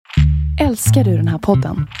Älskar du den här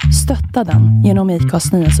podden? Stötta den genom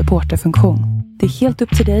IKAs nya supporterfunktion. Det är helt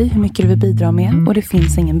upp till dig hur mycket du vill bidra med och det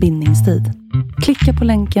finns ingen bindningstid. Klicka på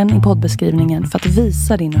länken i poddbeskrivningen för att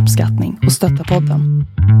visa din uppskattning och stötta podden.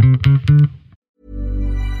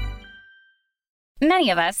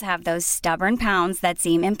 Many of us have those stubborn pounds that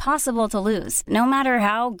seem impossible to lose, no matter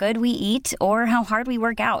how good we eat or how hard we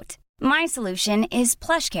work out. My solution is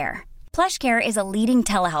PlushCare. PlushCare is a leading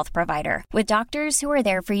telehealth provider with doctors who are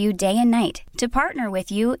there for you day and night to partner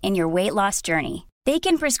with you in your weight loss journey. They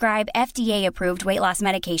can prescribe FDA-approved weight loss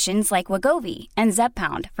medications like Wegovy and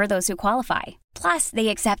Zepbound for those who qualify. Plus, they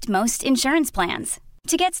accept most insurance plans.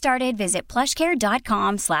 To get started, visit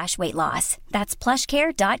plushcare.com/weightloss. That's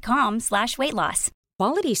plushcare.com/weightloss.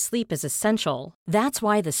 Quality sleep is essential. That's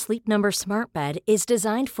why the Sleep Number Smart Bed is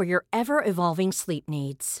designed for your ever-evolving sleep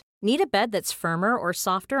needs. Need a bed that's firmer or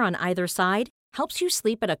softer on either side? Helps you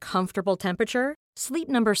sleep at a comfortable temperature? Sleep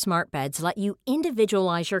Number Smart Beds let you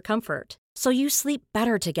individualize your comfort, so you sleep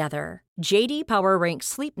better together. JD Power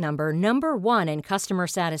ranks Sleep Number #1 in customer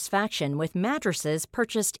satisfaction with mattresses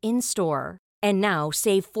purchased in-store. And now,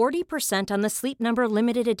 save 40% on the Sleep Number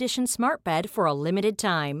Limited Edition Smart Bed for a limited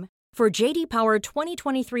time. For JD Power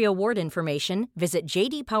 2023 award information, visit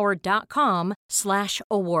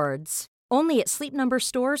jdpower.com/awards. Only at Sleep Number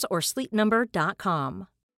stores or sleepnumber.com.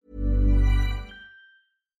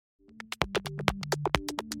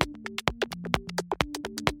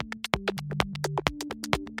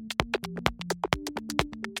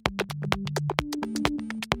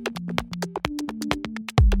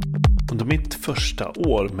 Under mitt första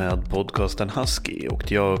år med podcasten Husky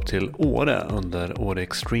åkte jag upp till Åre under Åre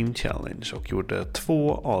Extreme Challenge och gjorde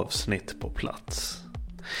 2 avsnitt på plats.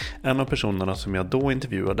 En av personerna som jag då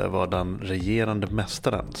intervjuade var den regerande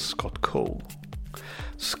mästaren Scott Cole.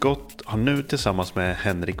 Scott har nu tillsammans med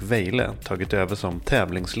Henrik Weile tagit över som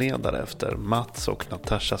tävlingsledare efter Mats och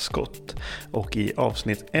Natasha Scott, och i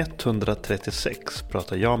avsnitt 136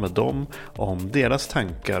 pratar jag med dem om deras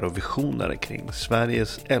tankar och visioner kring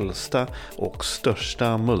Sveriges äldsta och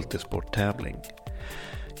största multisporttävling.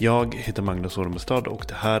 Jag heter Magnus Ormestad och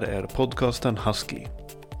det här är podcasten Husky.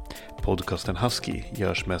 Podcasten Husky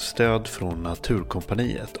görs med stöd från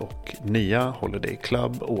Naturkompaniet och nya Holiday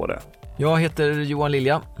Club Åre. Jag heter Johan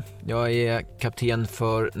Lilja. Jag är kapten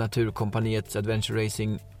för Naturkompaniets Adventure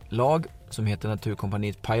Racing-lag som heter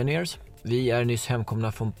Naturkompaniet Pioneers. Vi är nyss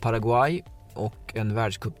hemkomna från Paraguay och en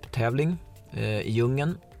världscuptävling i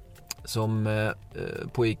djungeln som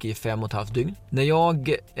pågick i 5,5 dygn. När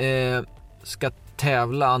jag ska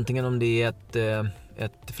tävla, antingen om det är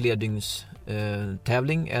ett flerdygns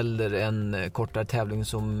tävling eller en kortare tävling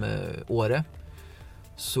som Åre,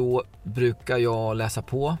 så brukar jag läsa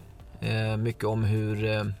på mycket om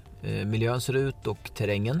hur miljön ser ut och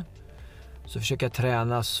terrängen. Så försöker jag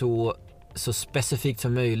träna så specifikt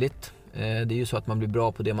som möjligt. Det är ju så att man blir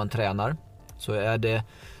bra på det man tränar. Så är det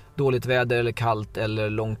dåligt väder eller kallt eller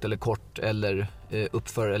långt eller kort eller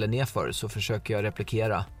uppför eller nedför, så försöker jag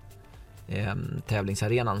replikera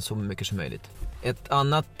tävlingsarenan så mycket som möjligt. Ett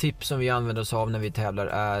annat tips som vi använder oss av när vi tävlar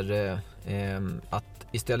är att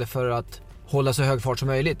istället för att hålla så hög fart som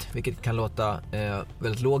möjligt, vilket kan låta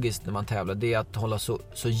väldigt logiskt när man tävlar, det är att hålla så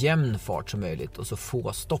jämn fart som möjligt och så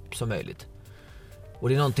få stopp som möjligt. Och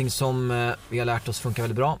det är någonting som vi har lärt oss funkar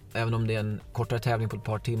väldigt bra, även om det är en kortare tävling på ett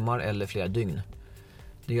par timmar eller flera dygn.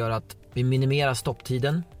 Det gör att vi minimerar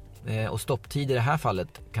stopptiden, och stopptid i det här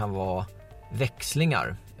fallet kan vara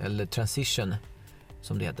växlingar eller transition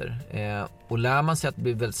som det heter. Och lär man sig att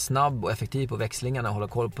bli väldigt snabb och effektiv på växlingarna och hålla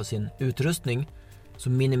koll på sin utrustning, så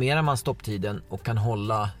minimerar man stopptiden och kan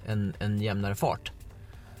hålla en jämnare fart.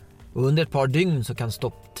 Och under ett par dygn så kan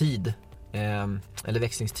stopptid eller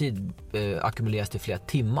växlingstid ackumuleras till flera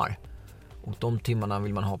timmar. Och de timmarna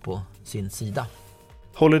vill man ha på sin sida.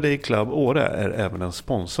 Holiday Club Åre är även en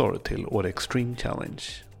sponsor till Åre Extreme Challenge.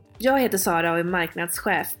 Jag heter Sara och är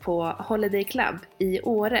marknadschef på Holiday Club i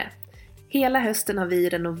Åre. Hela hösten har vi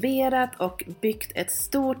renoverat och byggt ett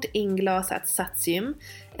stort inglasat satsgym,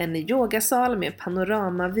 en yogasal med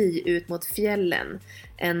panoramavy ut mot fjällen,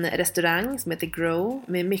 en restaurang som heter Grow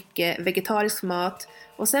med mycket vegetarisk mat,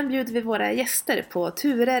 och sen bjuder vi våra gäster på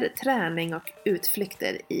turer, träning och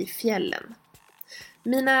utflykter i fjällen.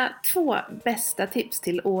 Mina 2 bästa tips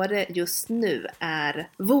till Åre just nu är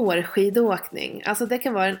vårskidåkning. Alltså det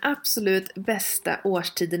kan vara den absolut bästa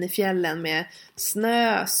årstiden i fjällen med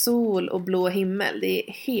snö, sol och blå himmel. Det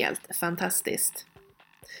är helt fantastiskt.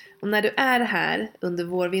 Och när du är här under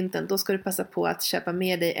vårvintern, då ska du passa på att köpa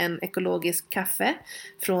med dig en ekologisk kaffe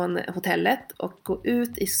från hotellet och gå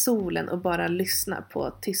ut i solen och bara lyssna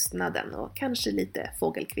på tystnaden och kanske lite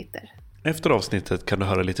fågelkvitter. Efter avsnittet kan du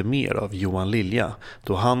höra lite mer av Johan Lilja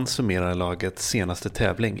då han summerar lagets senaste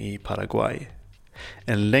tävling i Paraguay.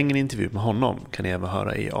 En längre intervju med honom kan ni även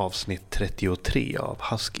höra i avsnitt 33 av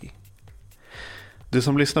Husky. Du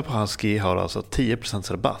som lyssnar på Husky har alltså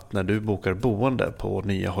 10% rabatt när du bokar boende på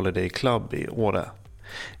nya Holiday Club i Åre.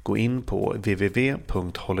 Gå in på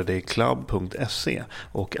www.holidayclub.se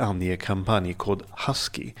och ange kampanjkod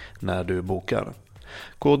Husky när du bokar.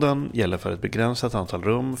 Koden gäller för ett begränsat antal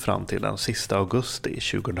rum fram till den sista augusti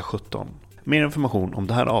 2017. Mer information om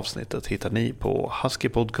det här avsnittet hittar ni på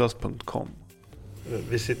huskypodcast.com.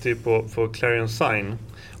 Vi sitter ju på Clarion Sign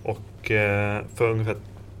och för ungefär,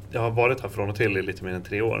 jag har varit här från och till i lite mer än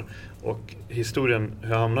 3 år. Och historien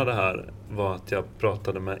hur jag hamnade här var att jag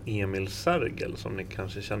pratade med Emil Sergel, som ni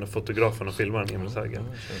kanske känner, fotografen och filmaren Emil Sergel.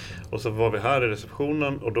 Och så var vi här i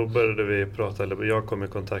receptionen och då började vi prata, eller jag kom i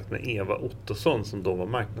kontakt med Eva Ottosson som då var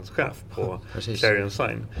marknadschef på Clarion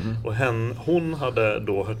Sign. Och hon hade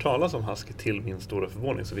då hört talas om Husky, till min stora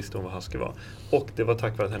förvåning så visste hon vad Husky var. Och det var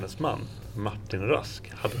tack vare att hennes man, Martin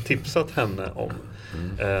Rask, hade tipsat henne om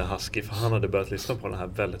Husky, för han hade börjat lyssna på den här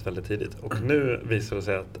väldigt, väldigt tidigt. Och nu visar det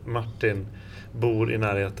sig att Martin bor i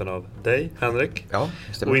närheten av dig, Henrik. Ja,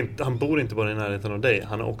 stämmer. Och han bor inte bara i närheten av dig,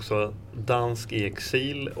 han är också dansk i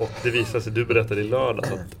exil. Och det visar sig, du berättade i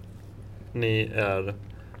lördags att ni är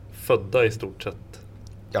födda i stort sett.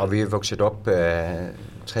 Ja, vi har vuxit upp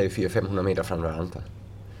 300-500 meter från varandra.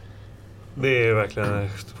 Det är verkligen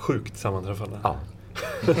sjukt sammanträffande. Ja.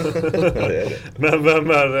 Men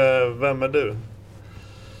vem är du?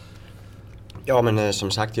 Ja, men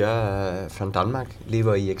som sagt, jag är från Danmark,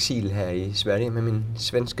 lever i exil här i Sverige med min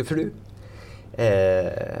svenska fru.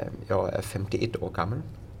 Jag är 51 år gammal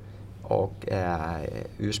och är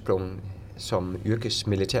ursprung som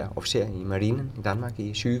yrkesmilitärofficer i marinen i Danmark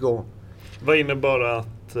i 20 år. Vad innebar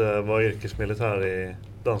att vara yrkesmilitär i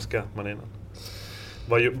danska marinen?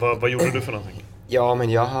 Vad gjorde du för någonting? Ja, men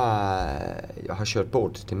jag har kört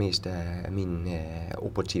båt det mesta av min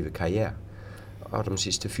operativa karriär. Och de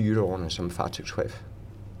sista 4 åren som fartygschef.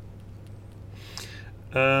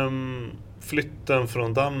 Flytten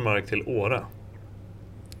från Danmark till Åre.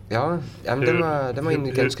 Ja, men den var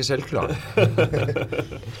inte ganska självklar.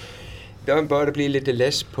 Jag började bli lite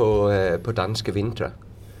less på danska vintrar.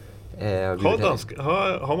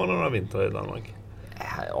 Har man några vintrar i Danmark?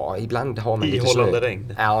 Ja, ibland har man lite ihållande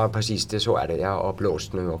regn. Ja, precis, det så är det. Jag har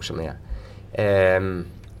blåst nu också mer.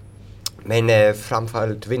 Men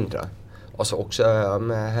framförallt vintrar. Och så också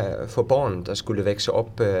för barn där skulle växa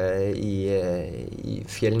upp i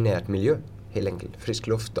fjällnärt miljö, helt enkelt. Frisk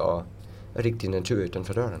luft och riktig natur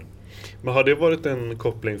utanför dörren. Men har det varit en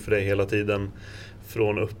koppling för dig hela tiden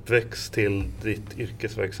från uppväxt till ditt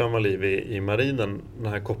yrkesverksamma liv i marinen? Den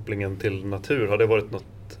här kopplingen till natur, har det varit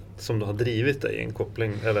något som du har drivit dig, en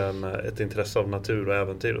koppling eller ett intresse av natur och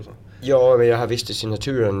äventyr och så? Ja, men jag har vistats i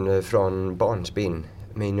naturen från barnsben.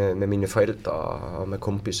 Med mina föräldrar och med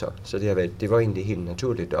kompisar. Så det var inte helt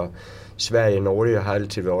naturligt. Och Sverige och Norge har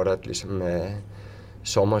alltid varit liksom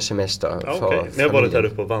sommarsemester för familjen. Ni har varit där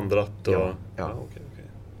uppe och vandrat? Och... Ja. Okay.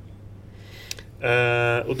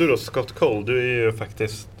 Och du då, Scott Cole, du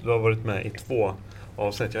har varit med i 2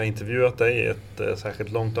 avsnitt. Jag har intervjuat dig i ett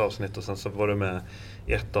särskilt långt avsnitt och sen så var du med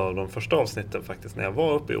i ett av de första avsnitten faktiskt när jag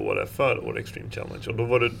var uppe i Åre för Åre Extreme Challenge. Och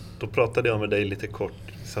då pratade jag med dig lite kort.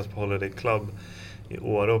 Vi satt på Holiday Club i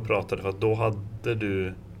Åre och pratade, för att då hade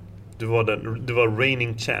du var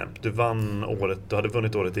reigning champ. Du vann året, du hade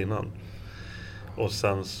vunnit året innan. Och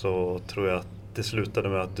sen så tror jag att det slutade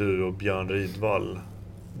med att du och Björn Rydvall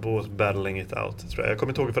both battling it out, tror jag. Jag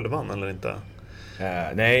kommer inte ihåg ifall du vann eller inte.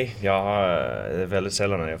 Nej, det är väldigt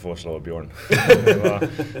sällan när jag får slå Björn. Det var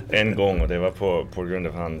en gång och det var på grund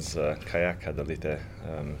av hans kajak hade lite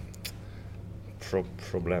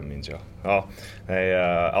problem, minns jag.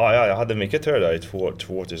 Jag hade mycket tur där i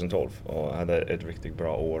 2012 och hade ett riktigt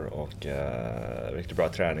bra år och riktigt bra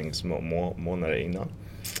träningsmånader innan.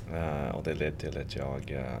 Och det ledde till att jag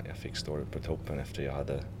fick stå upp på toppen efter jag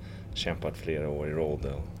hade kämpat flera år i rad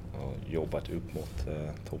och jobbat upp mot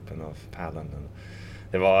toppen av pallen.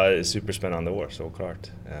 Det var ett superspännande år,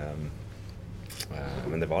 såklart.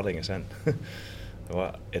 Men det var länge sedan. Det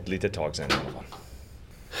var ett litet tag sedan i alla fall.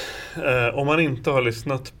 Om man inte har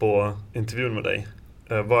lyssnat på intervjun med dig,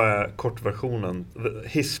 vad är kortversionen,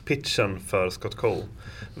 hisspitchen för Scott Cole?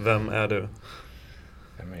 Vem är du?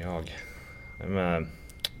 Vem är jag? I'm a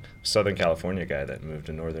Southern California guy that moved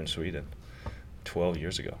to northern Sweden 12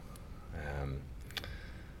 years ago.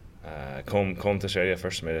 Kom till Sverige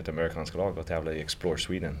först med ett amerikanskt lag och tävlade i Explore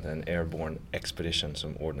Sweden, en airborne expedition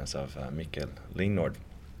som ordnas av Mikael Linnord.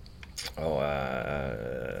 Och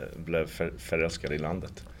blev förälskad i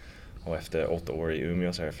landet. Och efter 8 år i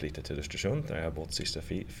Umeå så har jag flyttat till Östersund där jag har bott sista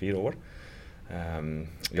 4 år.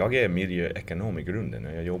 Jag är miljöekonom i grunden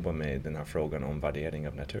och jag jobbar med den här frågan om värdering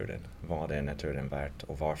av naturen. Vad är naturen värt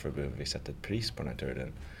och varför behöver vi sätta ett pris på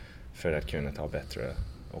naturen för att kunna ta bättre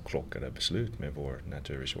och klokare beslut med våra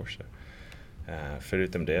naturresurser.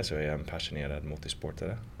 Förutom det så är jag en passionerad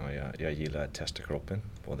multisportare och jag gillar att testa kroppen,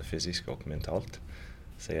 både fysiskt och mentalt.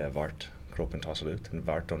 Se vart kroppen tar slut,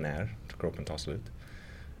 vart och när kroppen tar slut.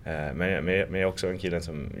 Men jag är också en kille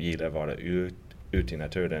som gillar att vara ute i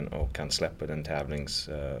naturen och kan släppa den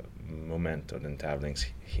tävlingsmoment och den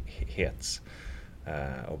tävlingshets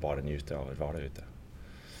och bara njuta av att vara ute.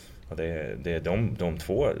 Och det är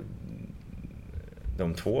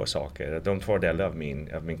de två saker, de två delar av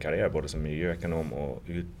min karriär, både som miljöekonom och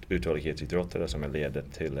uthållighetsidrottare, som har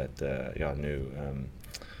lett till att jag nu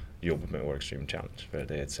jobbar med Åre Extreme Challenge. För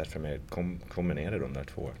det är ett sätt för mig att kombinera de där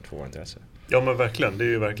två intressen. Ja, men verkligen. Det är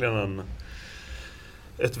ju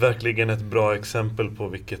verkligen ett bra exempel på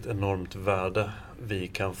vilket enormt värde vi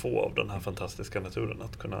kan få av den här fantastiska naturen.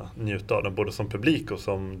 Att kunna njuta av den både som publik och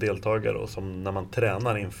som deltagare och som när man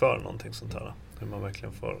tränar inför någonting sånt här. Hur man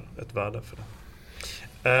verkligen får ett värde för det.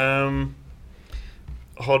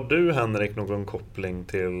 Har du, Henrik, någon koppling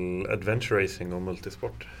till adventure racing och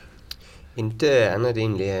multisport? Inte annat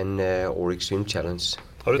egentligen Åre Extreme Challenge.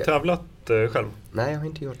 Har du tävlat själv? Nej, jag har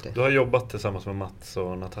inte gjort det. Du har jobbat tillsammans med Mats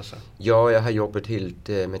och Natasha? Ja, jag har jobbat helt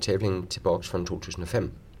med tävling tillbaka från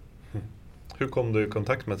 2005. Hur kom du i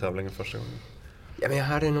kontakt med tävlingen första gången? Ja, men jag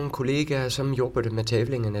hade någon kollega som jobbade med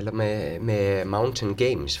tävlingen eller med Mountain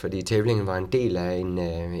Games, för tävlingen var en del av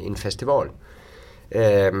en festival.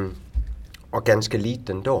 Och ganska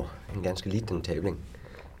liten då, en ganska liten tävling.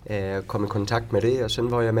 Kom i kontakt med det och sen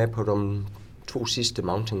var jag med på de 2 sista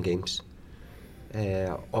Mountain Games.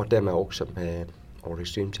 Och därmed också med Åre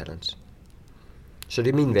Extreme Challenge. Så det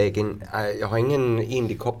är min väg in. Jag har ingen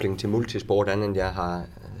egentlig koppling till multisport än jag har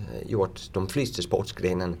gjort de flesta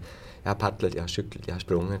sportsgrenarna. Jag har paddlat, jag har cyklat, jag har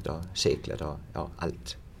sprungit och seglat och ja,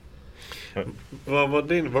 allt.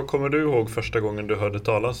 Vad kommer du ihåg första gången du hörde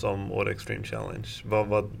talas om Åre Extreme Challenge? Vad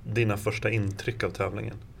var dina första intryck av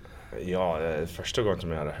tävlingen? Ja, första gången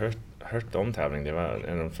som jag hade hört om tävling, det var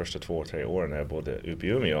en av de första 2-3 åren när jag bodde uppe i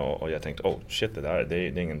Umeå och jag tänkte, shit, det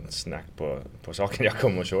är ingen snack på saken, jag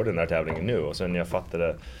kommer att köra den här tävlingen nu. Och sen jag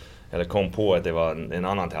fattade, eller kom på att det var en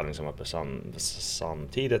annan tävling som var på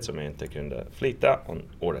samtidigt som jag inte kunde flytta. Och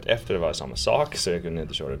året efter var det samma sak, så jag kunde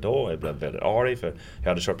inte köra då. Jag blev väldigt arg för jag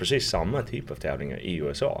hade kört precis samma typ av tävlingar i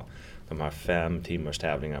USA. De här 5 timmars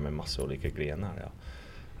tävlingar med massa olika grenar.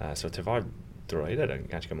 Ja. Så tyvärr dröjde det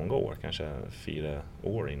ganska många år, kanske 4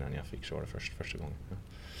 år innan jag fick köra första gången.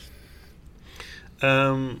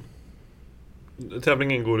 Ja.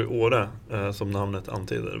 Tävlingen går i Åre, som namnet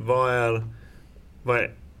antyder. Vad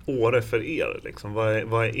är Åre för er? Liksom?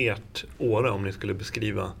 Vad är ert Åre om ni skulle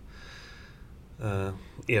beskriva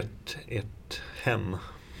ert hem?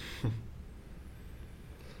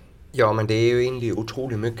 Ja, men det är ju egentligen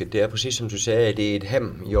otroligt mycket. Det är precis som du säger, det är ett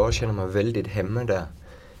hem. Jag känner mig väldigt hemma där.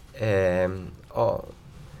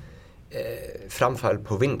 Framförallt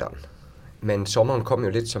på vintern. Men sommaren kom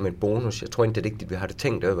ju lite som ett bonus. Jag tror inte riktigt vi hade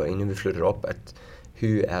tänkt över innan vi flyttade upp att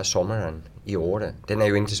hur är sommaren i Åre. Den är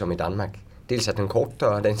ju inte som i Danmark. Dels att den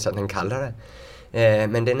kortare och dels att den kallare.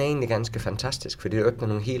 Men den är egentligen ganska fantastisk för det öppnar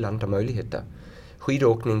några helt andra möjligheter.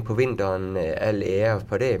 Skidåkning på vintern, all ära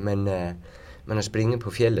på det, men att springa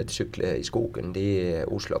på fjället, cykla i skogen, det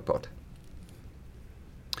är oslagbart.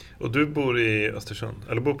 Och du bor i Östersund,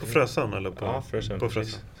 eller bor på Frösön? Eller på, ja, Frösön, på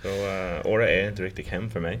precis. Så Åre är inte riktigt hem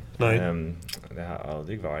för mig. Nej. Det har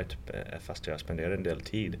aldrig varit, fast jag spenderar en del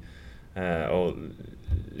tid. Och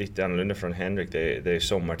lite annorlunda från Henrik, det är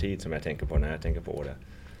sommartid som jag tänker på när jag tänker på Åre.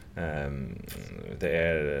 Det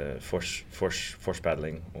är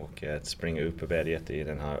forspaddling och att springa upp på berget i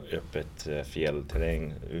den här öppet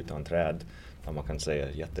fjällterräng utan träd. Där man kan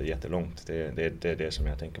säga jättelångt. Det är det som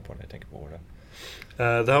jag tänker på när jag tänker på Åre.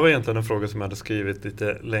 Det här var egentligen en fråga som jag hade skrivit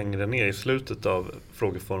lite längre ner i slutet av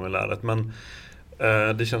frågeformuläret. Men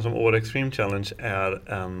det känns som Åre Extreme Challenge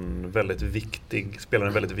spelar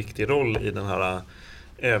en väldigt viktig roll i den här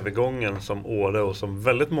övergången som Åre och som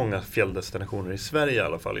väldigt många fjälldestinationer i Sverige i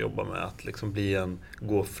alla fall jobbar med. Att liksom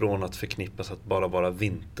gå från att förknippas att bara vara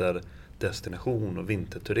vinterdestination och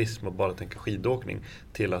vinterturism och bara tänka skidåkning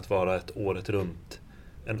till att vara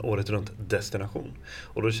en året runt destination.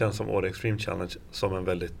 Och då känns som Åre Extreme Challenge som en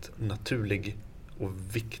väldigt naturlig och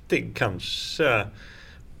viktig, kanske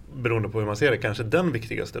beroende på hur man ser det, kanske den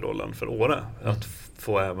viktigaste rollen för Åre. Att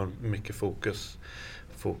få även mycket fokus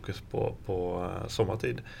fokus på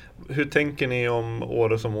sommartid. Hur tänker ni om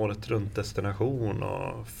Åre som året runt destination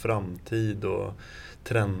och framtid och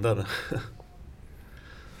trender?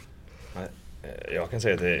 Jag kan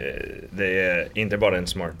säga att det är inte bara en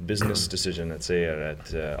smart business decision att säga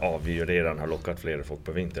att vi redan har lockat fler folk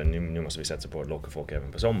på vintern. Nu måste vi sätta på att locka folk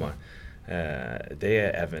även på sommar. Det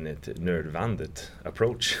är även ett nödvändigt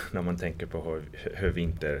approach när man tänker på hur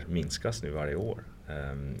vinter minskas nu varje år.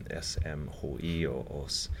 SMHI och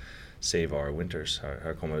Save Our Winters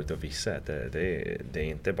har kommit ut och visat att det är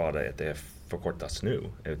inte bara att det förkortas nu,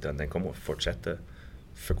 utan den kommer att fortsätta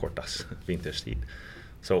förkortas vinterstid.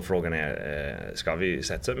 Så frågan är, ska vi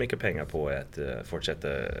sätta mycket pengar på att fortsätta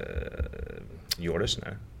göra snö,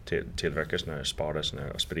 tillverka snö, spara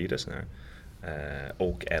snö och sprida snö,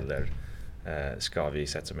 och eller ska vi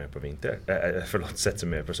sätta mer på sätta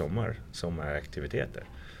mer på sommaraktiviteter.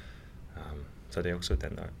 Så det är också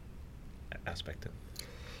den där aspekten.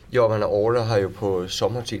 Ja, men Åre har ju på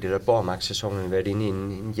sommartid, eller barmarkssäsongen, varit inne i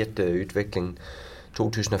en jätteutveckling.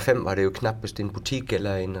 2005 var det ju knappast en butik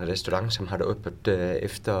eller en restaurang som hade öppet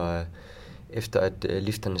efter att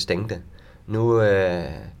liftarna stängde.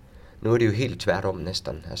 Nu är det ju helt tvärtom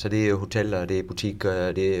nästan. Alltså det är hoteller, det är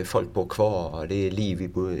butiker, det är folk bor kvar och det är liv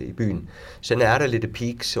i byn. Sen är det lite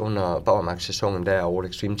peaks under barmarkssäsongen där Åre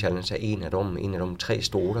Extreme Challenge är en av de 3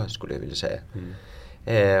 stora, skulle jag vilja säga.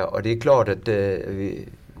 Och det är klart att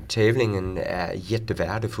tävlingen är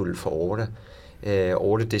jättevärdefull för Åre.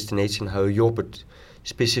 Åre Destination har ju jobbat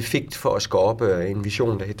specifikt för att skapa en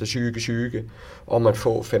vision der heter 2020 om att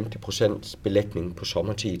få 50% beläggning på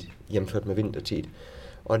sommartid jämfört med vintertid.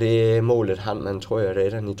 Och det målet hann man, tror jag,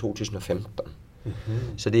 redan i 2015.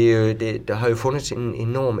 Mm-hmm. Så det har ju funnits en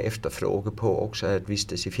enorm efterfrågan på också att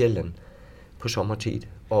vistas i fjällen på sommartid.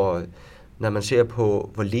 Och när man ser på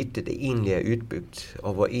hur lite det egentligen är utbyggt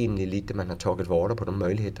och hur egentligen lite man har tagit vara på de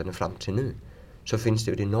möjligheterna fram till nu, så finns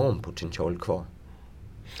det ju en enorm potential kvar.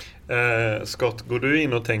 Scott, går du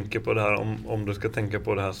in och tänker på det här om du ska tänka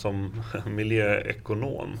på det här som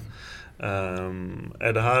miljöekonom?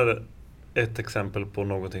 Är det här ett exempel på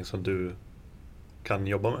någonting som du kan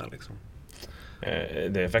jobba med liksom?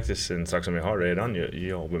 Det är faktiskt en sak som jag har redan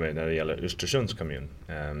jobbat med när det gäller Östersunds kommun.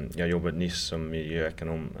 Jag jobbade nyss som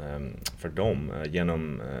miljöekonom för dem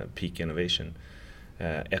genom Peak Innovation.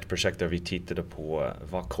 Ett projekt där vi tittade på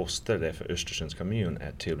vad kostar det för Östersunds kommun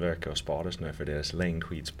att tillverka och spara snö för deras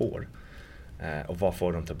längdskidspår. Och vad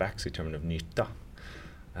får de tillbaka i termen av nytta.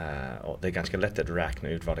 Och det är ganska lätt att räkna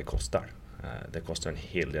ut vad det kostar. Det kostar en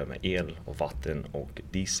hel del med el och vatten och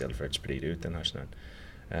diesel för att sprida ut den här snön.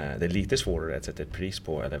 Det är lite svårare att sätta ett pris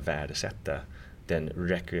på eller värdesätta den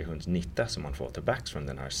rekreationsnytta som man får tillbaka från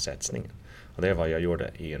den här satsningen. Och det är vad jag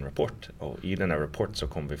gjorde i en rapport. Och i den här rapporten så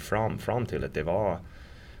kom vi fram till att det var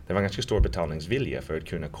ganska stor betalningsvilja för att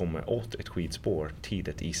kunna komma åt ett skidspår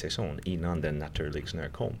tidigt i säsong innan den naturliga snö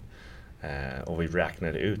kom. Och vi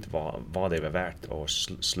räknade ut vad det var värt, och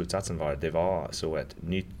slutsatsen var att det var så att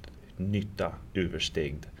nytta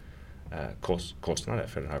översteg kostnader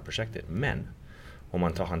för det här projektet. Men om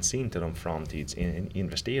man tar hänsyn till de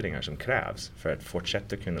framtidsinvesteringar som krävs för att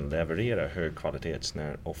fortsätta kunna leverera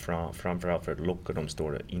högkvalitetssnö och framförallt för att locka de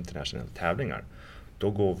stora internationella tävlingar,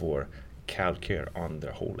 då går vår kalkyl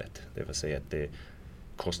andra hållet. Det vill säga att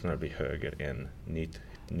kostnader blir högre än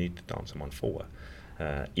nyttan som man får.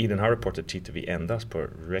 I den här rapporten tittar vi endast på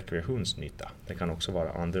rekreationsnytta. Det kan också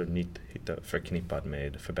vara andra nytta förknippad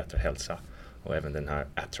med förbättrad hälsa och även den här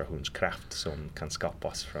attraktionskraft som kan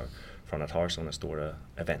skapas från att ha sådana stora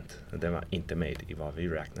event. Det var inte med i vad vi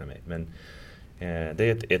räknar med. Men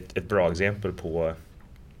det är ett bra exempel på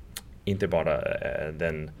inte bara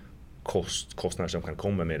den kostnad som kan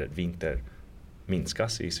komma med att vinter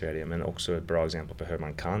minskas i Sverige, men också ett bra exempel på hur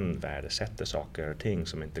man kan värdesätta saker och ting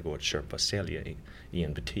som inte går att köpa och sälja i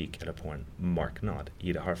en butik eller på en marknad.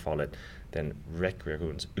 I det här fallet den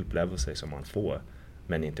rekreationsupplevelse som man får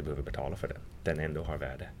men inte behöver betala för den ändå har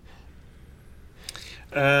värde.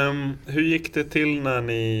 Hur gick det till när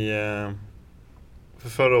ni för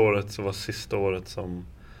förra året, så var sista året som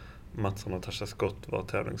Mats och Natasha Scott var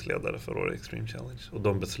tävlingsledare för Åre Extreme Challenge, och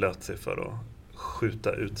de beslöt sig för att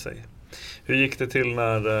skjuta ut sig. Hur gick det till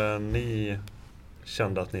när ni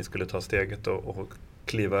kände att ni skulle ta steget och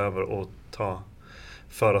kliva över och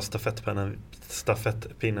föra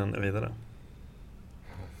stafettpinnen vidare?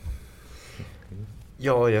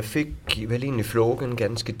 Ja, jag fick väl in i frågan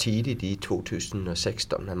ganska tidigt i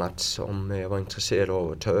 2016 med Mats om jag var intresserad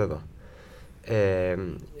av att ta över.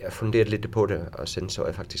 Jag funderade lite på det och sen sa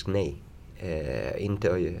jag faktiskt nej.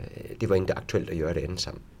 Det var inte aktuellt att göra det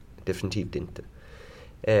ensam. Definitivt inte.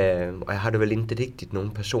 Och jag hade väl inte riktigt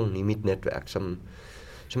någon person i mitt nätverk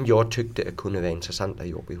som jag tyckte kunde vara intressant att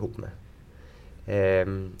jobba ihop med.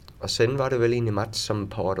 Och sen var det väl in i Mats som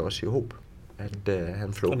parade oss ihop. Att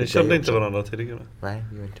han flog. Och ni kände inte varandra tidigare? Nej,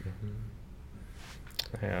 vi gjorde inte det.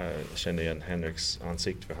 Jag kände igen Henriks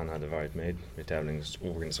ansikt för han hade varit med i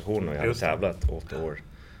tävlingsorganisationen och jag hade tävlat 8 år.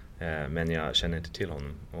 Men jag kände inte till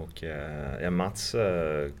honom. Och Mats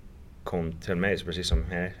kom till mig, så precis som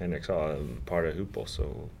Henrik sa, parade ihop oss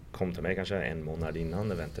och kom till mig kanske 1 månad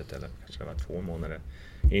innan eventet, eller kanske det var 2 månader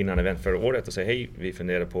innan event förra året och sa hej, vi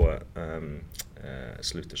funderar på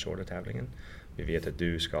slutershorter-tävlingen. Vi vet att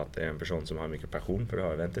du Scott är en person som har mycket passion för det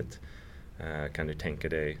här eventet. Kan du tänka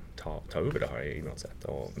dig ta över det här i något sätt?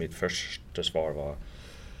 Och mitt första svar var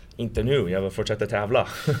inte nu, jag vill fortsätta tävla.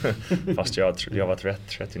 Fast jag var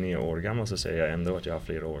 39 år gammal så säger jag ändå att jag har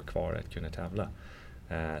flera år kvar att kunna tävla.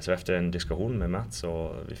 Så efter en diskussion med Mats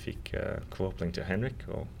så vi fick koppling till Henrik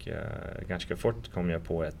och ganska fort kom jag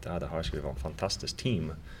på att det här skulle vara en fantastisk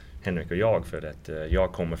team, Henrik och jag, för att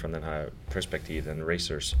jag kommer från den här perspektiven,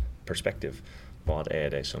 racers perspektiv. Vad är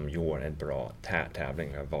det som gör en bra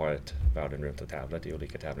tävling? Jag har varit världen runt och tävlat i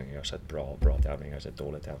olika tävlingar. Jag har sett bra tävlingar, jag har sett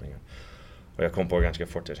dåliga tävlingar. Och jag kom på ganska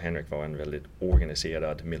fort att Henrik var en väldigt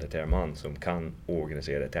organiserad militärman som kan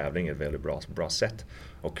organisera tävlingar på ett väldigt bra sätt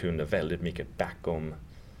och kunde väldigt mycket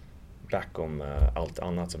bakom allt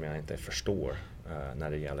annat som jag inte förstår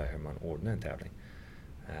när det gäller hur man ordnar en tävling.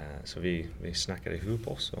 Så vi snackade ihop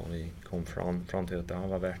oss och vi kom fram till att det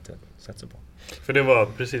var värt att satsa på. För det var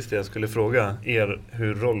precis det jag skulle fråga er,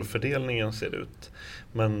 hur rollfördelningen ser ut.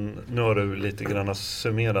 Men nu har du lite grann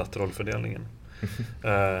summerat rollfördelningen.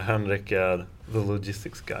 Henrik är the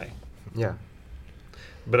logistics guy. Ja.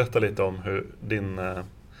 Berätta lite om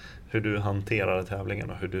hur du hanterar tävlingen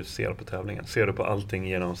och hur du ser på tävlingen. Ser du på allting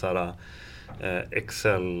genom så här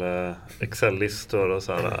Excel-listor och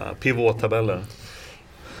så här pivottabeller?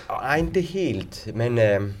 Ja, inte helt, men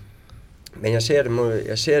jag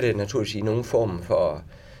ser det naturligtvis i någon form för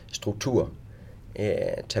struktur.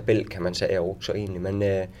 Tabell kan man säga också egentlig, men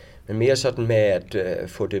mer sådan med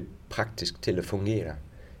att få det praktiskt till att fungera.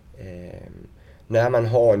 När man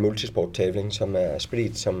har en multisporttävling som är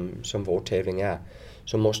spridd som vår tävling är,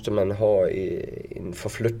 så måste man ha en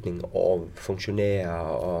förflyttning av funktionärer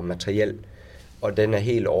och materiel, och den är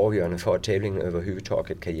helt avgörande för att tävlingen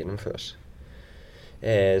överhuvudtaget kan genomföras.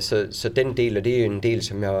 Så den delen, det är ju en del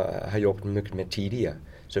som jag har jobbat mycket med tidigare.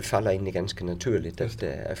 Så det faller in ganska naturligt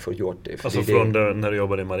att få gjort det. Alltså från när du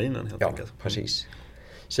jobbade i marinen helt enkelt? Ja, precis.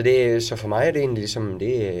 Så för mig är det egentlig liksom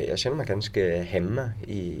jag känner mig ganska hemma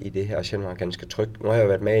i det här. Jag känner mig ganska trygg. Nu har jag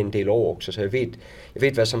varit med en del år också, så jag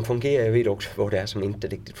vet vad som fungerar. Jag vet också vad det är som inte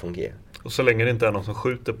riktigt fungerar. Och så länge det inte är någon som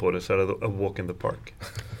skjuter på det så är det a walk in the park.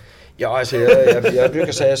 Ja, alltså jag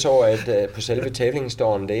brukar säga så att på själva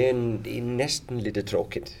tävlingsdagen det är nästan lite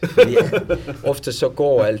tråkigt. Ofta så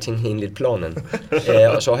går allting enligt planen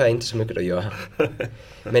och så har jag inte så mycket att göra.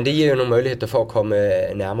 Men det ger ju någon möjligheter för att komma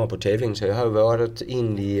närmare på tävling, så jag har varit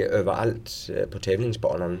egentlig överallt på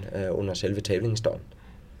tävlingsbanan under själva tävlingsdagen.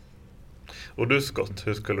 Och du Scott,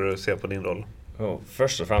 hur skulle du se på din roll?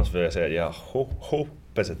 Först och främst vill jag säga att jag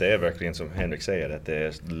hoppas att det är verkligen som Henrik säger, att det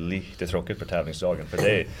är lite tråkigt på tävlingsdagen.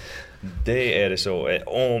 För det är det så.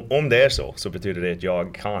 Om det är så betyder det att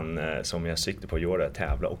jag kan, som jag siktar på att göra,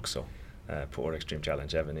 tävla också på Åre Extreme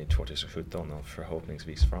Challenge även i 2017 och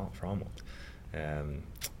förhoppningsvis framåt.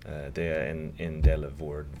 Det är en del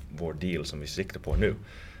av vår deal som vi siktar på nu.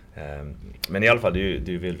 Men i alla fall,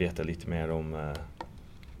 du vill veta lite mer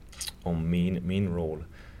om min roll.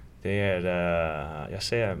 Det är, jag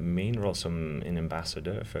ser min roll som en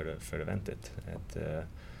ambassadör för eventet. Att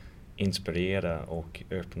inspirera och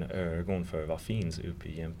öppna ögon för vad finns uppe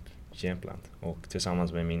i Jämtland. Och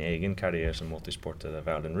tillsammans med min egen karriär som motorsportare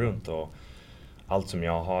världen runt och allt som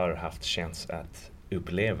jag har haft chans att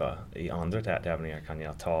uppleva i andra tävlingar kan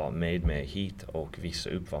jag ta med mig hit och visa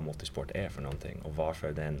upp vad motorsport är för någonting och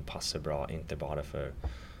varför den passar bra, inte bara för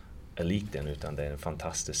eliten, utan det är ett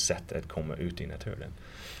fantastiskt sätt att komma ut i naturen.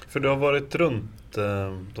 För du har varit runt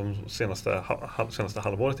de senaste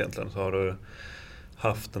halvåret egentligen, så har du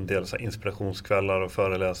haft en del så här inspirationskvällar och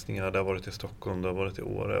föreläsningar. Det har varit i Stockholm, det har varit i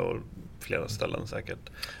Åre och flera ställen säkert.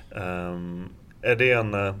 Är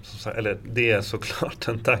det det är såklart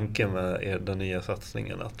en tanke med den nya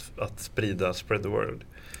satsningen att spread the word.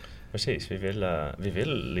 Precis, vi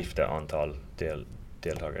vill lyfta antal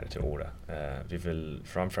deltagare till Åre. Vi vill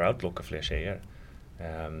framförallt locka fler tjejer.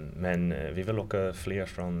 Men vi vill locka fler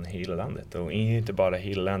från hela landet. Och inte bara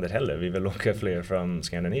hela landet heller. Vi vill locka fler från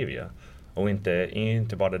Skandinavien. Och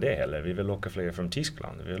inte bara det heller. Vi vill locka fler från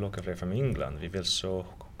Tyskland. Vi vill locka fler från England. Vi vill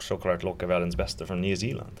såklart locka världens bästa från Nya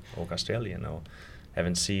Zeeland och Australien. Och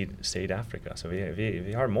även Sydafrika. Så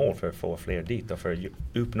vi har mål för att få fler dit, och för att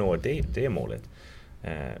uppnå det målet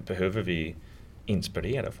behöver vi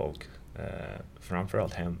inspirera folk,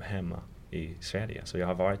 framförallt hemma i Sverige. Så jag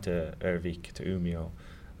har varit till Örvik, till Umeå,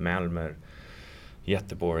 Malmö,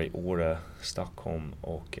 Göteborg, Åre, Stockholm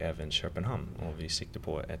och även Köpenhamn, och vi siktar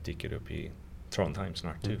på att dyka upp i Trondheim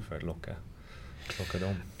snart för att locka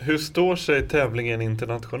dem. Hur står sig tävlingen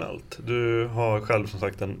internationellt? Du har själv som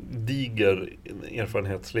sagt en diger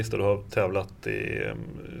erfarenhetslista. Du har tävlat i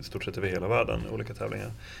stort sett över hela världen i olika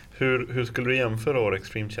tävlingar. Hur skulle du jämföra Åre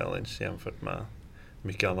Extreme Challenge jämfört med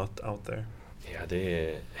mycket annat out there? Ja, det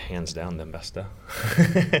är hands down den bästa.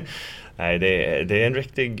 Nej, det är en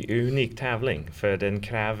riktigt unik tävling, för den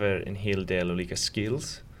kräver en hel del olika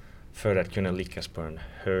skills för att kunna lyckas på en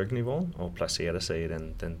hög nivå och placera sig i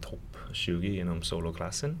den topp 20 inom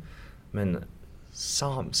soloklassen. Men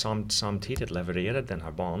samtidigt levererar den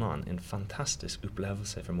här banan en fantastisk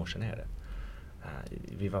upplevelse för motionärer.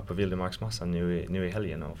 Vi var på Vildmarksmässan nu i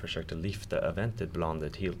helgen och försökte lyfta eventet bland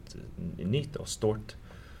ett helt nytt och stort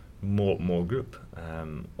målgrupp.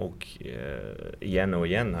 Igen och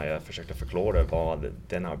igen har jag försökt att förklara vad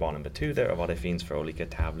den här banan betyder och vad det finns för olika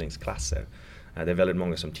tävlingsklasser. Det är väldigt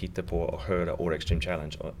många som tittar på och hör Åre Extreme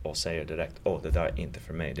Challenge och säger direkt, det där är inte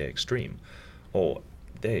för mig, det är extreme. Och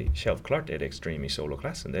självklart är det extreme i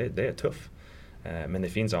soloklassen, det är tuff. Men det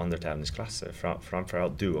finns andra tävlingsklasser,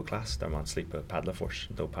 framförallt duoklass där man slipper paddla fors.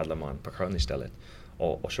 Då paddlar man på sjön istället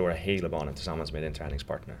och köra hela banan tillsammans med en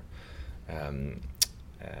träningspartner.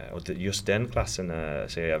 Och just den klassen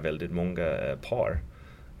ser jag väldigt många par,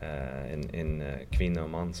 en kvinna och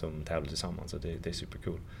man som tävlar tillsammans, så det är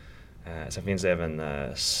supercool. Sen finns det även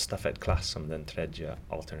stafettklass som den tredje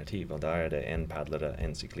alternativ, och där är det en paddlare,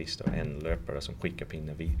 en cyklist och en löpare som skickar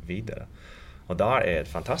pinnen vidare. Och där är ett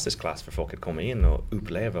fantastisk klass för folk att komma in och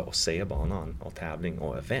uppleva och se banan och tävling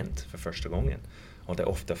och event för första gången. Och det är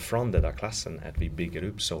ofta från den där klassen att vi bygger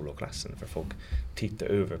upp soloklassen, för folk tittar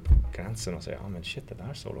över på gränsen och säger, men shit, den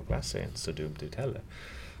här soloklassen är inte så dumt ut heller.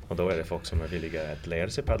 Och då är det folk som är villiga att lära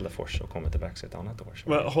sig paddla fors och komma tillbaka ett annat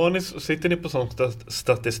år. Men sitter ni på sån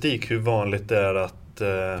statistik hur vanligt det är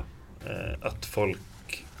att folk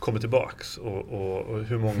kommer tillbaks och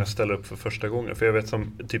hur många ställer upp för första gången? För jag vet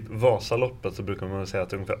som typ Vasaloppet så brukar man säga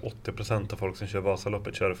att ungefär 80% av folk som kör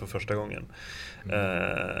Vasaloppet kör det för första gången.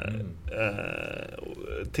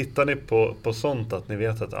 Tittar ni på sånt, att ni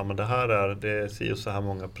vet att men det är så här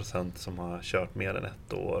många procent som har kört mer än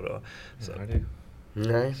ett år? Och så.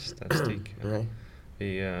 Nej. Statistik. Nej.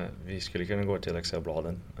 Vi skulle kunna gå till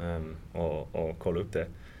Excel-bladen och kolla upp det.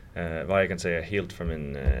 Vad jag kan säga helt från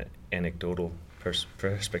min anekdotal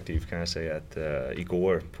perspektiv kan jag säga att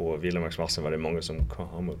igår på Vildmarksmässan var det många som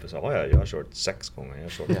kom upp och sa jag har kört 6 gånger, jag har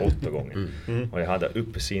kört 8 gånger. Och jag hade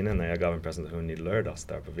uppe scenen när jag gav en presentation i lördags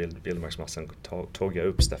där på Vildmarksmässan, tog jag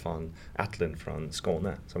upp Stefan Atlin från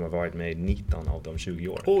Skåne som har varit med i 19 av de 20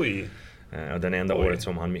 år. Oj! Och den enda året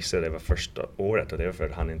som han missade, det var första året, och det var för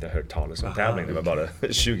att han inte hört talas om tävling. Det var bara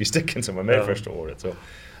 20 stycken som var med första året. Så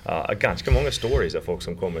ganska många stories av folk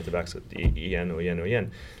som kommer tillbaka igen och igen och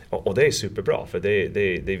igen. Och det är superbra, för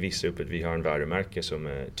det visar upp att vi har en varumärke som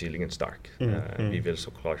är tydligen stark. Vi vill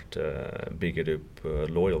såklart bygga upp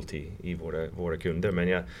loyalty i våra kunder, men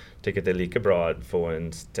jag tycker att det är lika bra att få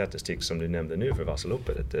en statistik som du nämnde nu för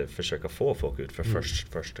Vasaloppet, att försöka få folk ut för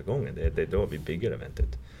första gången. Det är då vi bygger eventet.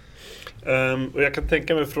 Och jag kan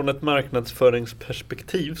tänka mig från ett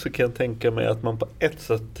marknadsföringsperspektiv så kan jag tänka mig att man på ett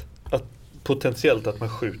sätt potentiellt att man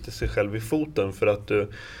skjuter sig själv i foten, för att du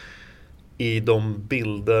i de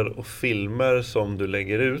bilder och filmer som du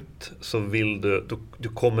lägger ut så vill du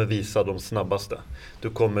kommer visa de snabbaste. Du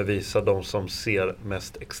kommer visa de som ser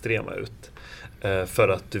mest extrema ut. För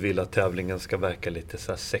att du vill att tävlingen ska verka lite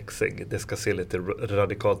så här sexig. Det ska se lite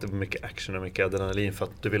radikalt, mycket action och mycket adrenalin, för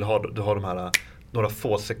att du har de här några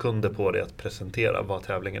få sekunder på dig att presentera vad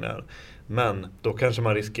tävlingen är. Men då kanske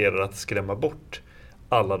man riskerar att skrämma bort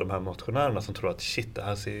alla de här motionärerna som tror att shit, det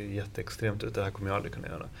här ser jätteextremt ut, det här kommer jag aldrig kunna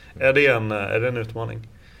göra. Är det en utmaning?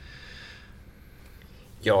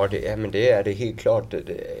 Ja, det är det helt klart.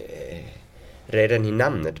 Redan i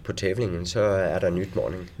namnet på tävlingen så är det en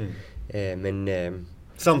utmaning. Men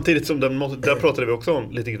samtidigt som där pratade vi också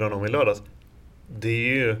lite grann om i lördags.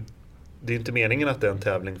 Det är inte meningen att det är en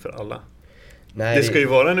tävling för alla. Nej, det ska ju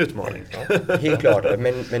vara en utmaning. Helt klart,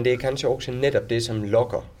 men det är kanske också netop det som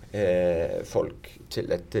lockar folk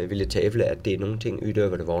till att vilja tävla, att det är någonting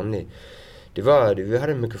utöver det vanliga. Vi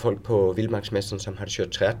hade mycket folk på Vildmarksmässan som hade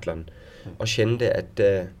kört triathlon och kände att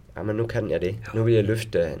men nu kan jag det. Nu vill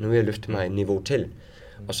jag lyfta mig en nivå till.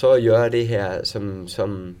 Och så gör det här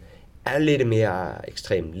som är lite mer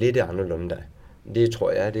extremt, lite annorlunda. det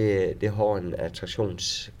tror jag det har en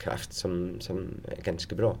attraktionskraft som är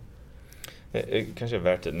ganska bra. Kanske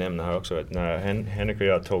värt att nämna här också att när Henrik och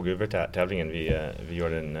jag tog över tävlingen, vi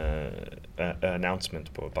gjorde en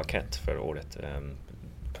announcement på bankett för året,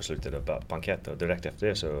 på slutet av bankett, och direkt efter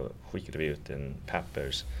det så skickade vi ut en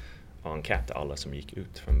pappersenkät till alla som gick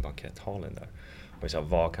ut från banketthallen där. Och vi sa,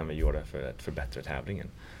 vad kan vi göra för att förbättra tävlingen?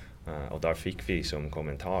 Och där fick vi som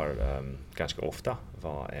kommentar ganska ofta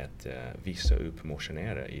var att visa upp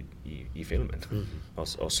motionärer i filmen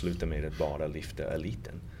och sluta med att bara lyfta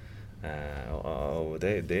eliten. Och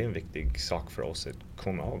det är en viktig sak för oss att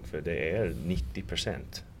komma ihåg, för det är 90%,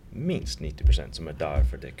 minst 90% som är där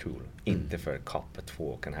för det är cool, inte för att kappa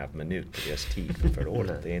 2,5 minuter deras tid för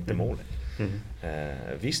året. Det är inte målet.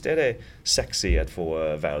 Visst är det sexy att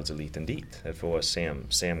få världseliten dit, att få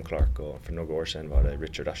Sam Clark, och för några år sedan var det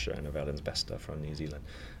Richard Usher, en av världens bästa från New Zealand.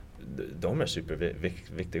 De är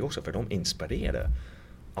superviktiga också, för de inspirerar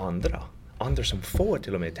andra som får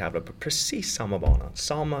till och med tävla på precis samma bana,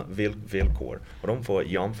 samma villkor, och de får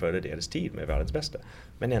jämföra deras tid med världens bästa.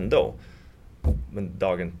 Men ändå, men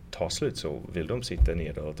dagen tar slut så vill de sitta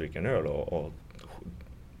ner och dricka en öl och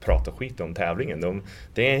prata skit om tävlingen.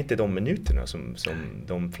 Det är inte de minuterna som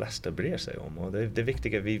de flesta bryr sig om, och det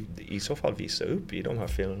viktiga vi i så fall visar upp i de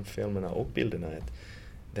här filmerna och bilderna är att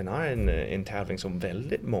den är en tävling som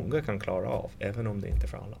väldigt många kan klara av, även om det inte är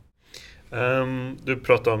för alla. Du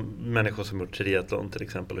pratar om människor som gjort triathlon till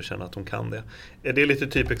exempel och känner att de kan det. Är det lite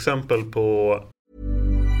typexempel på...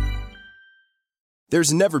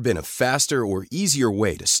 There's never been a faster or easier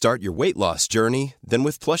way to start your weight loss journey than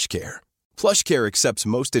with PlushCare. PlushCare accepts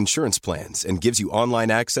most insurance plans and gives you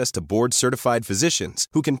online access to board-certified physicians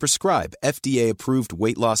who can prescribe FDA-approved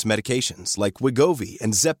weight loss medications like Wegovy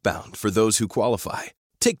and Zepbound for those who qualify.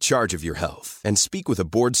 Take charge of your health and speak with a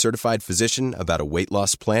board-certified physician about a weight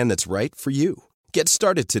loss plan that's right for you. Get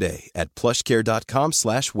started today at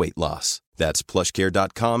plushcare.com/weightloss. That's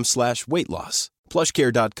plushcare.com/weightloss.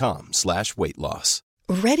 plushcare.com/weightloss.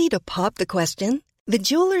 Ready to pop the question? The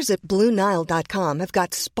jewelers at BlueNile.com have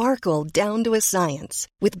got sparkle down to a science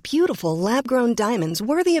with beautiful lab-grown diamonds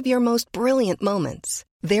worthy of your most brilliant moments.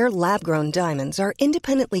 Their lab-grown diamonds are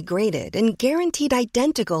independently graded and guaranteed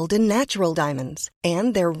identical to natural diamonds,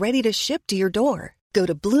 and they're ready to ship to your door. Go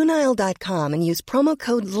to BlueNile.com and use promo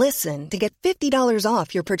code LISTEN to get $50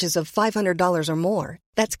 off your purchase of $500 or more.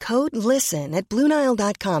 That's code LISTEN at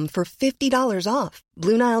BlueNile.com for $50 off.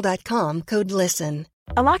 BlueNile.com, code LISTEN.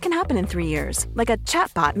 A lot can happen in 3 years, like a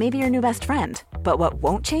chatbot may be your new best friend. But what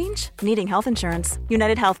won't change? Needing health insurance.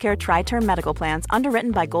 United Healthcare Tri-Term Medical Plans,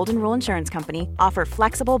 underwritten by Golden Rule Insurance Company, offer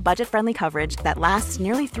flexible, budget-friendly coverage that lasts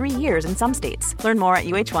nearly 3 years in some states. Learn more at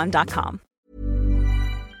uh1.com.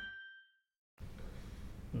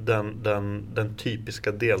 Den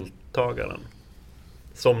typiska deltagaren.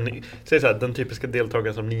 Säg så här, den typiska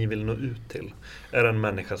deltagaren som ni vill nå ut till är en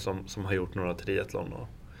människa som har gjort några triathlon och...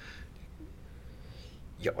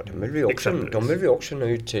 Ja, de vill vi också nå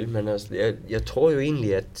ut till, men alltså, jag tror ju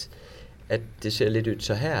egentligen att det ser lite ut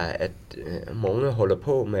så här att många håller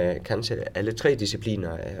på med kanske alla 3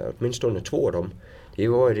 discipliner, åtminstone 2 av dem. Det är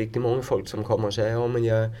ju riktigt många folk som kommer och säger, men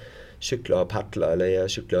jag cyklar och paddlar eller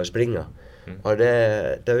jag cyklar och springer. Och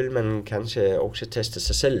där vill man kanske också testa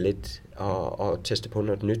sig själv lite och testa på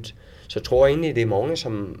något nytt. Så jag tror egentligen det är många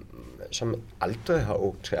som aldrig har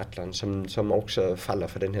åkt triathlon som också faller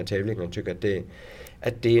för den här tävlingen och tycker att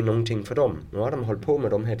det är någonting för dem. Nu har de hållit på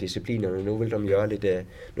med de här disciplinerna och nu vill de göra lite,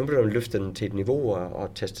 nu vill de lyfta den till ett nivå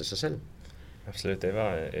och testa sig själv. Absolut, det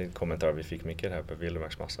var en kommentar vi fick mycket här på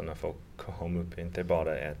Vildmarksmassan när folk kom upp. Inte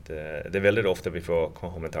bara att det är väldigt ofta vi får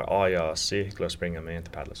kommentarer, jag cyklar och springer men inte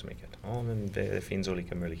paddlar så mycket. Men det finns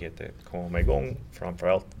olika möjligheter att komma igång,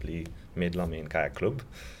 framförallt bli medlem i en kajakklubb.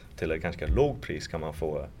 Till ett ganska lågt pris kan man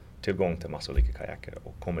få tillgång till massa olika kajaker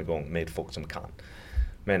och komma igång med folk som kan.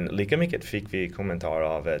 Men lika mycket fick vi kommentarer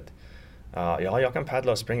av att jag kan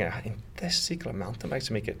paddla och springa, jag har inte cyklat mountainbike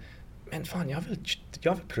så mycket. Men fan, jag vill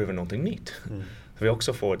pröva någonting nytt. Så vi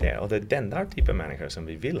också får det. Och det är den där typen av människor som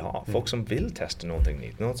vi vill ha. Folk som vill testa någonting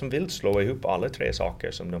nytt. Någon som vill slå ihop alla 3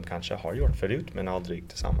 saker som de kanske har gjort förut men aldrig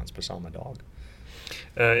tillsammans på samma dag.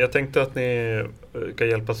 Jag tänkte att ni kan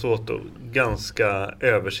hjälpas åt och ganska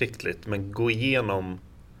översiktligt men gå igenom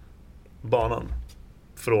banan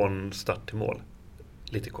från start till mål.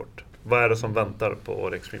 Lite kort. Vad är det som väntar på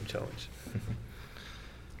Åre Extreme Challenge?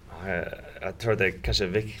 Jag tror att det är kanske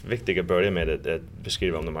viktigt att börja med att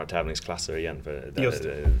beskriva om de här tävlingsklasser igen. För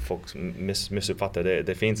folk missuppfattar det.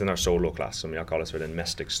 Det finns en här soloklass som jag kallar för den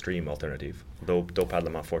mest extreme alternativ. Då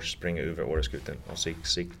paddlar man först, springer över Åreskuten och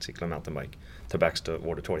cyklar mountainbike tillbaka till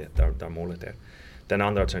auditoriet där målet är. Den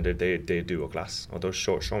andra alternativet det är duoklass. Och då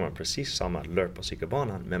kör man precis samma löp på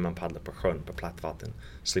cykelbanan, men man paddlar på sjön på platt vatten.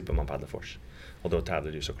 Slipper man paddla fors. Och då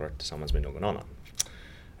tävlar du såklart tillsammans med någon annan.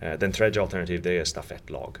 Den tredje alternativet det är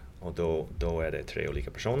stafettlag. Och då är det 3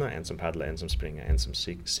 olika personer. En som paddlar, en som springer, en som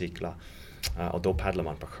cyklar. Och då paddlar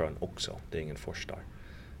man på sjön också. Det är ingen fors där.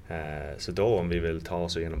 Så då om vi vill ta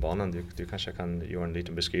oss igenom banan, du kanske kan göra en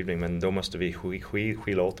liten beskrivning, men då måste vi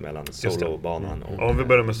skilja åt mellan solobanan och... Om vi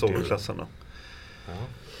börjar med soloklassen då.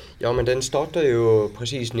 Ja, men den startar ju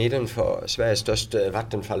precis nedanför Sveriges största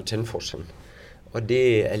vattenfall, Tännforsen. Och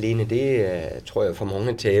det alene det tror jag för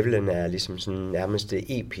många tävlande är liksom sådan närmast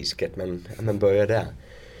episk att man börjar där.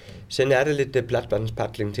 Sen är det lite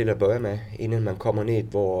plattvandspaddling till att börja med innan man kommer ned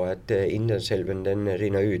hvor att Indalsälven den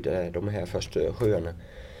rinner ut av de här första sjöarna.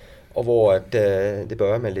 Och hvor att det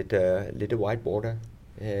börjar med lite whiteboarder,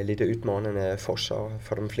 lite utmanande forsar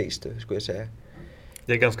för de flesta skulle jag säga.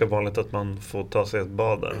 Det är ganska vanligt att man får ta sig ett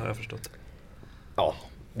bad där, har jag förstått. Ja,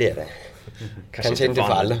 det är det. Kanske inte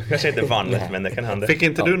för alla. Kanske inte vanligt, men det kan hända. Fick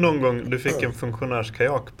inte du någon gång, du fick en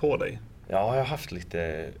funktionärskajak på dig? Ja, jag har haft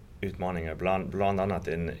lite utmaningar, bland annat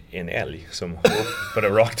en älg som hoppade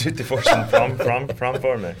rakt ut i forsen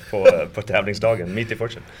framför mig på tävlingsdagen, mitt i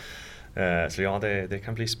forsen. Så ja, det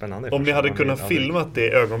kan bli spännande. Om ni hade kunnat filma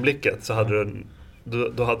det ögonblicket så hade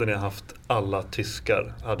då hade ni haft alla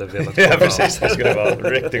tyskar hade velat komma. Ja, precis. Det skulle vara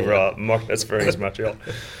riktigt bra marknadsföringsmaterial.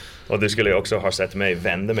 Och du skulle också ha sett mig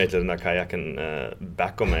vända mig till den här kajaken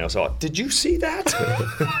bakom mig och sa, "Did you see that?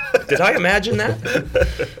 Did I imagine that?"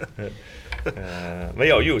 Men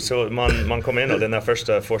ja, så man kommer in och den här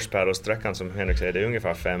första forspaddlesträckan som Henrik säger, det är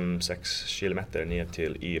ungefär 5-6 kilometer ner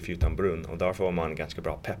till IF Utanbrunn, och där får man ganska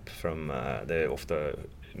bra pepp från, det är ofta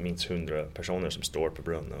minst 100 personer som står på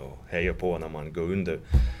brunn och hejar på när man går under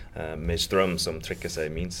med ström som trycker sig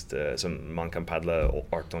minst, som man kan paddla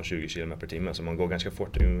 18-20 km per timme, så man går ganska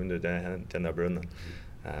fort under den där brunnen.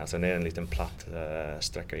 Sen är det en liten platt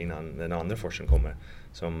sträcka innan den andra forsen kommer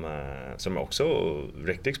som är också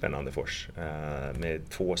riktigt spännande fors med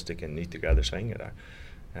 2 stycken 90 graders svängar där.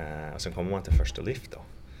 Och sen kommer man till första lift då.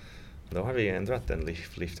 Då har vi ändrat den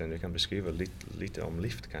liften. Du kan beskriva lite om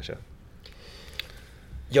lift kanske.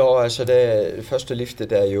 Ja, alltså det första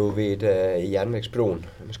liftet är ju vid järnvägsbron,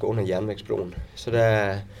 Skåne järnvägsbron. Så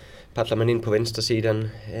där paddlar man in på vänstersidan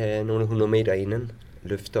några 100 meter innan,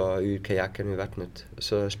 lyfter ut kajaken ur vattnet.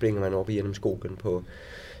 Så springer man upp genom skogen på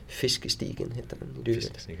Fiskestigen heter den.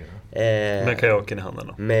 Fiskestigen, ja. Med kajaken i handen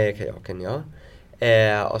då? Med kajaken, ja.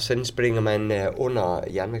 Och sen springer man under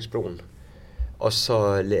järnvägsbron. Och så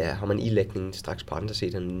har man iläggning strax på andra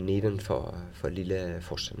sidan nedanför lilla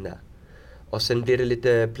forsen där. Och sen blir det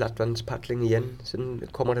lite plattvandspaddling igen. Sen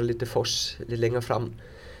kommer det lite fors lite längre fram.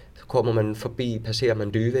 Så kommer man förbi, passerar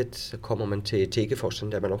man Dyvet, så kommer man till Tegeforsen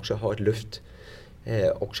där man också har ett lyft.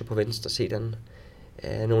 Också på vänstersidan.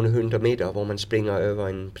 Några 100 meter hvor man springer över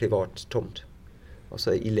en privat tomt. Och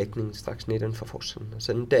så iläggning strax nedanför forsen. Och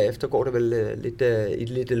sen därefter går det väl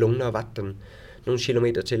lite lugnare vatten. Några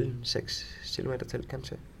kilometer till, 6 kilometer till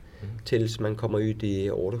kanske. Tills man kommer ut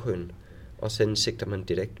i Ådersjön. Och sen siktar man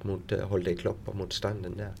direkt mot Holde Klopp och mot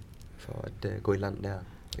stranden där. För att gå i land där.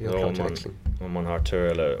 Om man har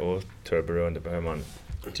tur eller oturberoende behöver man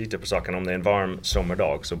titta på saken. Om det är en varm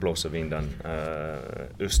sommardag så blåser vinden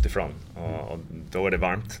österifrån. Och då är det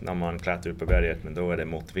varmt när man klättrar upp på berget, men då är det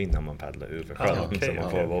motvind när man paddlar över sjön. Så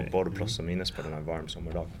man får både plus och minus på den här varm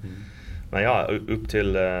sommardagen. Men ja, upp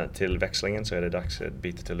till växlingen så är det dags att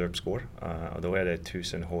byta till löpskår. Och då är det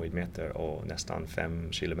 1000 höjdmeter och nästan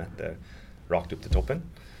 5 kilometer rakt upp till toppen.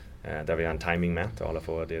 Där vi har en timingmät och alla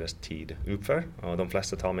får deras tid uppför. Och de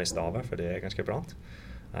flesta tar med stavar för det är ganska brant.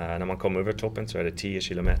 När man kommer över toppen så är det 10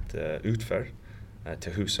 kilometer utför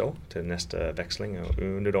till Huså, till nästa växling. Och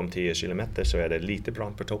under de 10 kilometer så är det lite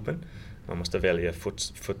brant på toppen. Man måste välja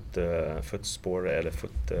fotspår eller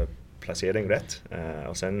fotplacering rätt.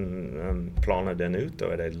 Och sen planar den ut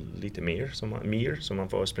och är det lite mer som man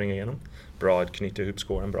får springa igenom. Bra att knyta ihop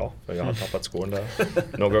skåren bra, för jag har tappat skåren där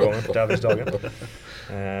några gånger på tävlingsdagen.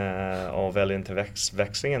 Och väl in till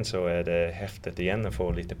växlingen så är det häftigt igen att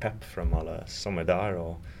få lite pepp från alla som är där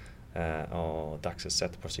och dags att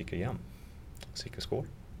sätta på cykelskår.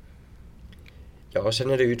 Ja, och sen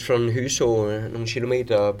är det ut från Huså några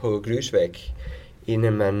kilometer på grusväg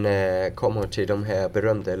innan man kommer till de här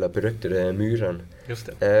berömda eller beryktade myren. Just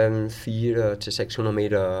det. 400-600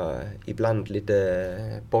 meter, ibland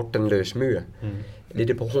lite bottenlös myr.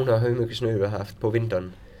 Lite på grund av hur mycket snö vi har haft på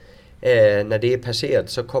vintern. När det är passerat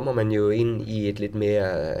så kommer man ju in i ett lite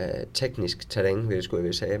mer teknisk terräng, skulle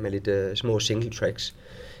jag säga, med lite små single tracks.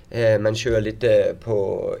 Man kör lite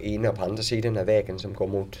på ena och på andra sidan av vägen som går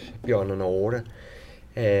mot Björnen och Åre.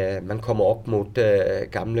 Man kommer upp mot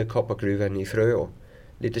gamla koppargruvan i Fröå.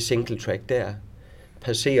 Lite single track där.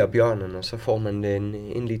 Passerar björnen och så får man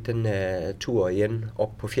en liten tur igen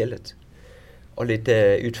upp på fjället. Och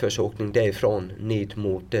lite utförsåkning därifrån ned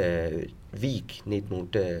mot Vik, ned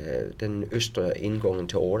mot den östra ingången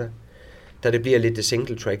till Åre. Där det blir lite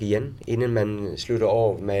single track igen innan man slutar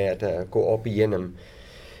av med att gå upp igenom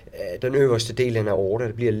den översta delen av Åre.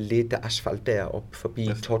 Det blir lite asfalt där upp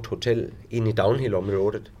förbi Tott Hotel in i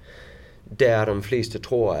downhill-området. Där de flesta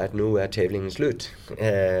tror att nu är tävlingen slut.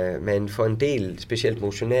 Men för en del, speciellt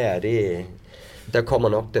motionärer, där kommer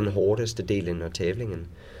nog den hårdaste delen av tävlingen.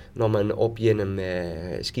 När man upp genom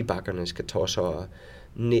skibackarna ska ta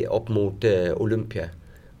sig upp mot Olympia.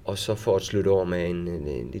 Och så får att sluta av med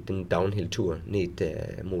en liten downhill-tur ned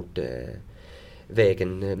mot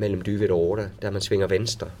vägen mellan Duved och Åre. Där man svänger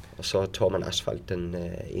vänster. Och så tar man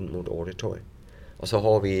asfalten in mot Åre torg. Och så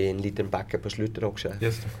har vi en liten backe på slutet också.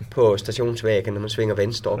 På stationsvägen när man svänger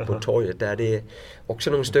vänster upp på torget. Där det är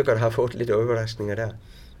också några stycken har fått lite överraskningar där.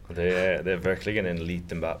 Det är verkligen en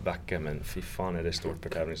liten backe, men fy fan är det stort på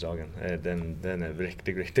tävlingsdagen. Den är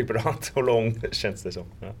riktigt bra och lång, känns det som.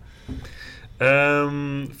 Ja.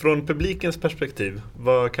 Från publikens perspektiv,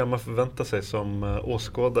 vad kan man förvänta sig som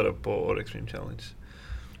åskådare på Åre Extreme Challenge?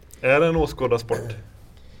 Är det en åskådarsport?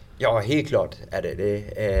 Ja, helt klart är det.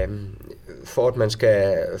 För att man ska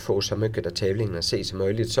få så mycket av tävlingen att se som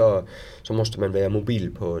möjligt så måste man vara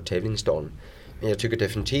mobil på tävlingsdagen. Men jag tycker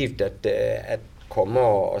definitivt att komma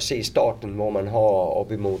och se starten hvor man har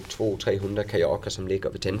uppemot 200-300 kajaker som ligger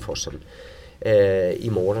vid Tännforsen i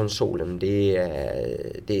morgonsolen.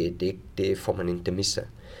 Det får man inte missa.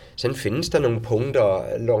 Sen finns det några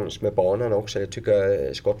punkter långs med banan också. Jag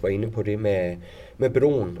tycker Scott var inne på det med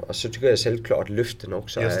bron. Och så tycker jag självklart lyften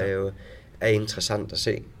också är intressant att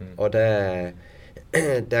se. Och där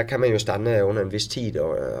kan man ju stanna under en viss tid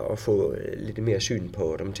och få lite mer syn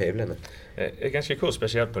på de tävlarna. Det är ganska kul,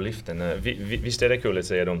 speciellt på liften. Visst är det kul att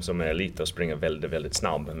se de som är lite och springer väldigt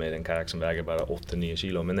snabb med en kajak som väger bara 8-9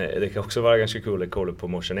 kilo. Men det kan också vara ganska kul att kolla på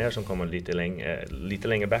motionärer som kommer lite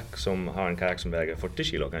längre back som har en kajak som väger 40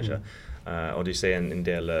 kilo kanske. Och du ser en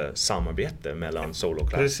del samarbete mellan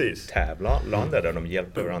soloklass tävlande där de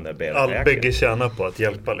hjälper varandra. Bägge tjänar på att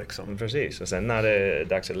hjälpa liksom. Precis, och sen när det är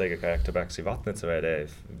dags att lägga kajak tillbaka i vattnet så är det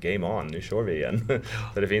game on, nu kör vi igen.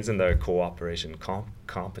 Så det finns en där cooperation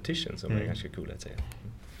competition som är ganska kul att se.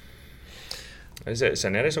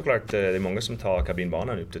 Sen är det såklart, det är många som tar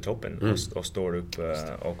kabinbanan upp till toppen och står upp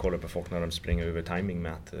och kollar på folk när de springer över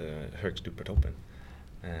timingmät högst upp på toppen.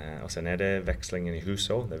 Och sen är det växlingen i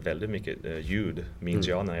Huså. Det är väldigt mycket ljud, minns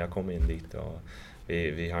jag när jag kom in dit. Och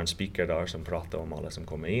vi har en speaker där som pratar om alla som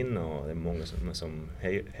kommer in och det är många som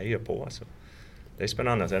hejar på. Alltså. Det är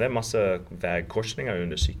spännande. Sen är det en massa vägkorsningar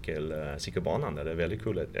under cykelbanan där det är väldigt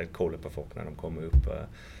kul att kolla på folk när de kommer upp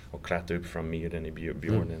och klättrar upp från myren i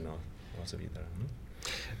björnen och så vidare.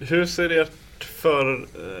 Hur ser ert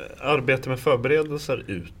arbete med förberedelser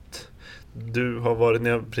ut? Ni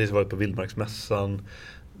har precis varit på Vildmarksmässan.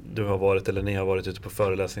 Ni har varit ute på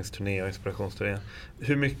föreläsningsturné och inspirationsturné.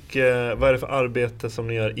 Vad är det för arbete som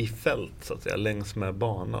ni gör i fält så att säga, längs med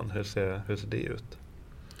banan? Hur ser det ut?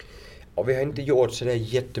 Och vi har inte gjort så där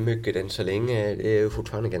jättemycket än så länge. Det är ju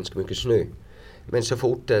fortfarande ganska mycket snö. Men så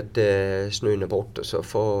fort att snön är borta så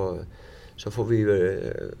får vi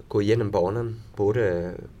gå igenom banan.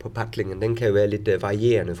 Både på paddlingen, den kan ju vara lite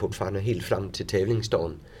varierande fortfarande helt fram till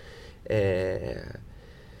tävlingsdagen.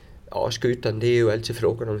 Skytan, det är ju alltid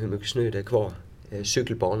frågan om hur mycket snö det är kvar.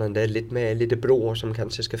 Cykelbanan, det är lite broar som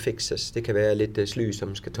kanske ska fixas. Det kan vara lite sly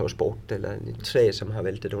som ska tas bort eller ett träd som har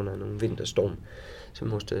vältit under någon vinterstorm som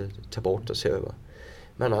måste ta bort och se över.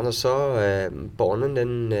 Men annars så banan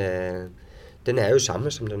den är ju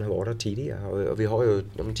samma som den har varit tidigare och vi har ju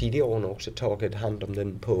de tidigare åren också tagit hand om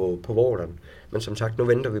den på våren. Men som sagt, nu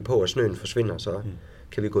väntar vi på att snön försvinner så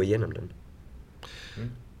kan vi gå igenom den.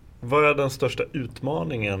 Vad är den största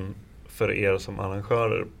utmaningen för er som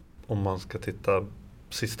arrangörer om man ska titta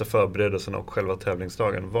sista förberedelserna och själva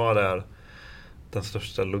tävlingsdagen? Vad är den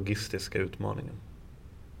största logistiska utmaningen?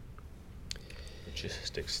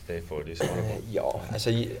 Logistics, det får du svara på. Ja,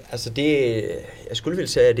 alltså det, jag skulle vilja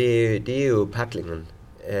säga det är ju paddlingen.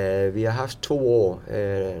 Vi har haft 2 år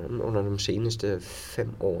under de senaste 5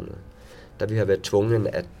 åren där vi har varit tvungna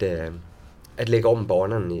att lägga om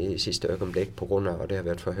banan i sista ögonblick på grund av att det har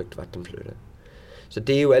varit för högt vattenflöde. Så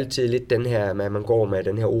det är ju alltid lite den här med att man går med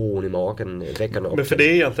den här oron i magen veckan upp. Men för det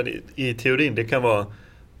är egentligen i teorin, det kan vara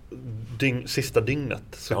sista dygnet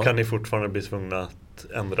så kan ni fortfarande bli tvungna att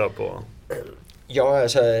ändra på. Ja,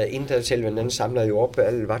 alltså Indalsälven den samlar ju upp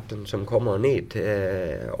all vatten som kommer ned,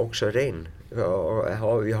 också ren.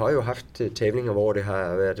 Och vi har ju haft tävlingar där det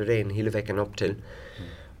har varit ren hela veckan upp till.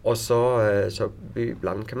 Och så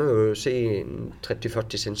ibland kan man ju se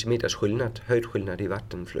 30-40 centimeters höjdskillnad i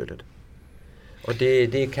vattenflödet. Och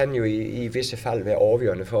det kan ju i vissa fall vara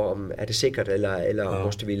avgörande för om är det säkert eller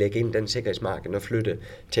måste vi lägga in den säkerhetsmarken och flytta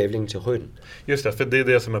tävlingen till sjön. Just det, för det är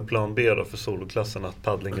det som är plan B då för soloklassen, att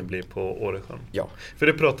paddlingen blir på Åresjön. Ja. För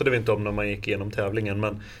det pratade vi inte om när man gick igenom tävlingen,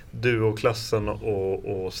 men du och klassen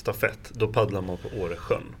och stafett, då paddlar man på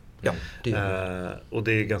Åresjön. Ja, och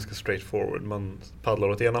det är ganska straightforward. Man paddlar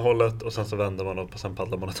åt ena hållet och sen så vänder man upp och sen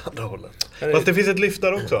paddlar man åt andra hållet. Fast det finns ett lyft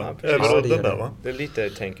där också. Det är lite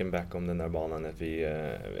tanken bakom den där banan att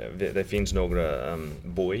det finns några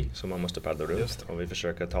boj som man måste paddla runt. Och vi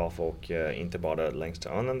försöker ta folk inte bara längst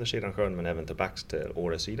till andra sidan sjön men även tillbaks till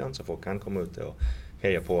Åresidan så folk kan komma ut och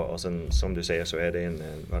heja på. Och sen som du säger så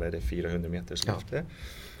är det 400 meter lyft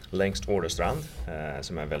längst Årestrand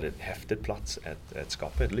som är en väldigt häftig plats att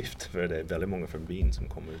skapa ett lyft för det är väldigt många från byn som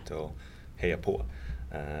kommer ut och hejar på.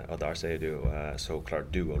 Och där ser du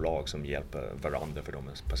såklart duo-lag som hjälper varandra för de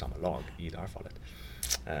är på samma lag i det här fallet.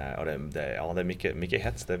 Och det är mycket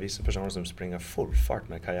hets. Det är vissa personer som springer full fart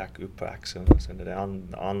med kajak upp på axeln. Sen är det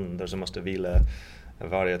andra som måste vila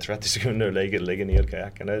varje 30 sekunder och lägga ner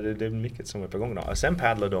kajaken. Det är mycket som är på gång då. Och sen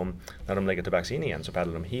paddlar de, när de lägger tillbaka in igen, så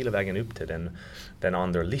paddlar de hela vägen upp till den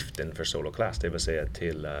andra liften för soloklass. Det vill säga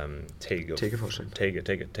till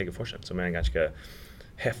Tegeforsen som är en ganska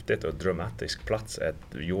häftigt och dramatisk plats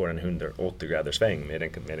att göra en 180 graders sväng med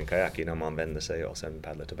en kajak innan man vänder sig och sen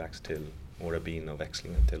paddlar tillbaka till Årebyn och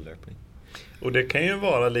växlingen till löpning. Och det kan ju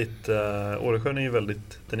vara lite, Åresjön är ju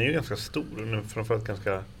den är ju ganska stor, framförallt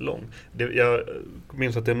ganska lång. Jag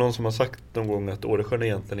minns att det är någon som har sagt någon gång att Åresjön är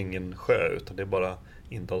egentligen ingen sjö utan det är bara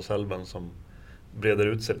Indalsälven som breder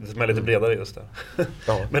ut sig, som är lite bredare just där.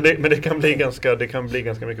 Ja. men det kan bli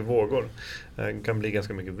ganska mycket vågor. Det kan bli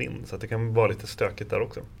ganska mycket vind så att det kan vara lite stökigt där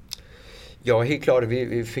också. Ja, helt klart.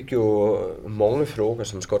 Vi fick ju många frågor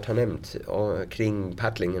som Scott har nämnt kring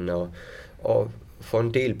paddlingen och för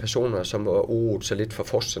en del personer som var oroade sig lite för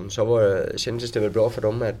forsen så kändes det väl bra för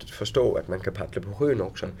dem att förstå att man kan paddla på sjön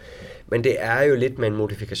också. Men det är ju lite med en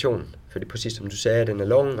modifikation. För det är precis som du säger, den är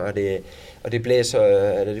lång och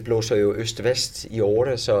det blåser ju öst-väst i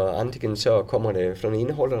Åre så antingen så kommer det från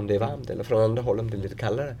ena hållet om det är varmt eller från andra hållet om det är lite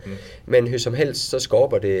kallare. Men hur som helst så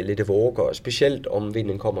skapar det lite vågor, speciellt om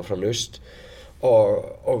vinden kommer från öst.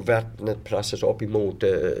 Och vattnet placeras upp emot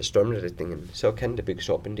strömriktningen så kan det byggas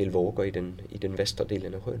upp en del vågor i den västra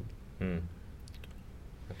delen av sjön.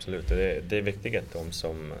 Absolut, det är viktigt att de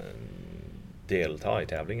som deltar i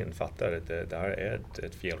tävlingen fattar att det här är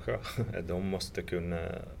ett fjällsjö. De måste kunna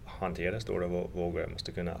hantera stora vågor,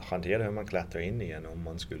 måste kunna hantera hur man klättrar in igen om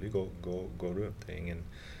man skulle gå runt. Det är ingen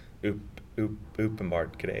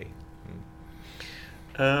uppenbart grej.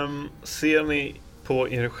 Ser ni på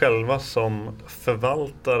er själva som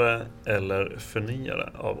förvaltare eller förnyare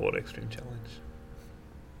av Åre Extreme Challenge?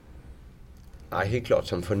 Ja, helt klart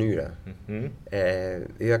som förnyare.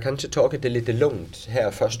 Jag har kanske tagit det lite lugnt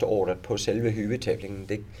här första året på själva huvudtävlingen.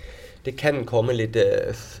 Det kan komma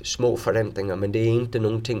lite små förändringar men det är inte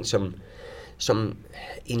någonting som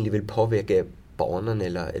egentligen vill påverka banan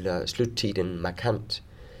eller sluttiden markant.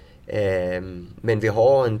 Men vi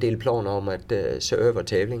har en del planer om att se över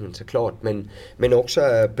tävlingen såklart, men också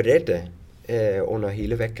bredda under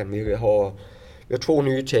hela veckan. Vi har 2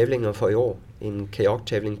 nya tävlingar för i år. En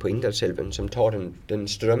kajaktävling på Indalsälven som tar den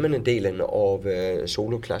strömmande delen av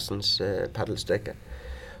soloklassens paddelsträcka.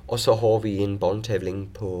 Och så har vi en barntävling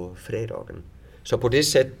på fredagen. Så på det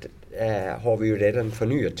sättet har vi ju redan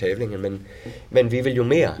förnyat tävlingen, men vi vill ju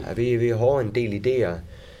mer. Vi har en del idéer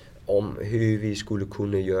om hur vi skulle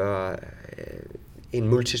kunna göra en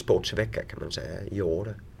multisportsvecka kan man säga i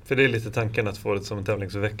år. För det är lite tanken att få det som en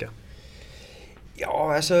tävlingsvecka.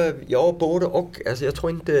 Ja, alltså både och. Alltså, jag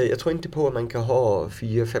tror inte på att man kan ha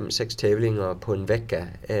 4, 5, 6 tävlingar på en vecka.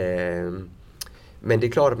 Men det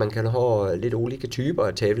är klart att man kan ha lite olika typer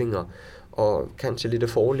av tävlingar och kanske lite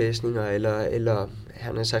föreläsningar eller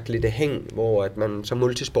han har sagt lite häng hvor att man som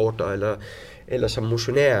multisporter eller som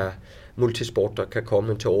motionär multisporter kan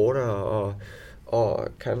komma till Åre och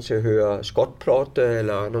kanske höra Scott prata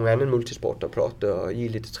eller någon annan multisporter prata och ge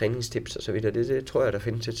lite träningstips och så vidare. Det tror jag det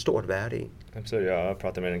finns ett stort värde i. Absolut, jag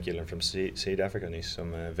pratade med en killen från Sydafrika nyss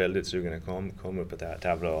som är väldigt sugen att komma upp och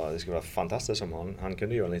tävla och det skulle vara fantastiskt om han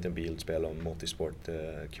kunde göra en liten bildspel om multisport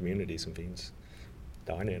community som finns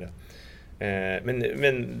där nere.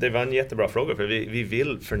 Men det var en jättebra fråga för vi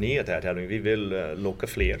vill förnya det här tävlingen, vi vill locka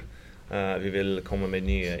fler. Vi vill komma med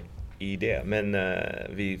nya i det. Men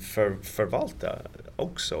vi förvaltar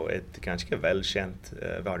också ett ganska välkänt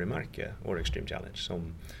varumärke, Åre Extreme Challenge,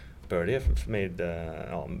 som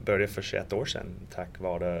började för 21 år sedan tack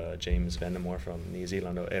vare James Vennemore från Nya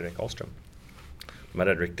Zeeland och Erik Ahlström. De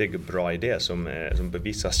hade en riktigt bra idé som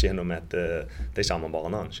bevisas genom att det är samma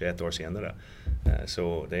banan 21 år senare.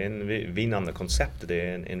 Så det är en vinnande koncept, det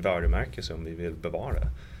är en varumärke som vi vill bevara.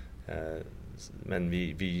 Men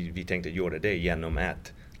vi tänkte göra det genom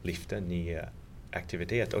att lyfta nya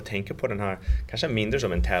aktivitet och tänka på den här, kanske mindre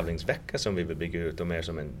som en tävlingsvecka som vi vill bygga ut och mer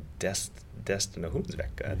som en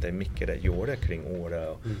destinationsvecka. Att det är mycket att göra kring Åre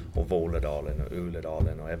och Vålådalen och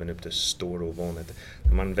Uledalen och även upp till Storåvån.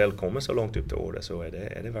 När man väl kommer så långt upp till Åre så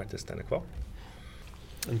är det värt att stanna kvar.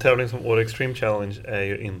 En tävling som Åre Extreme Challenge är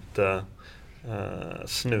ju inte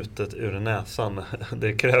snutet ur näsan.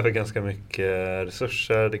 Det kräver ganska mycket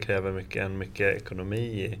resurser, det kräver mycket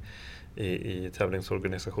ekonomi i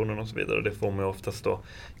tävlingsorganisationen och så vidare. Och det får man oftast då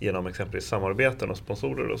genom exempelvis samarbeten och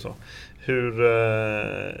sponsorer och så.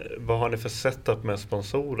 Vad har ni för setup med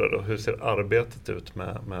sponsorer och hur ser arbetet ut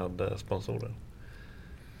med sponsorer?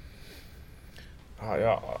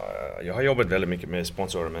 Jag har jobbat väldigt mycket med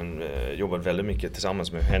sponsorer, men jobbat väldigt mycket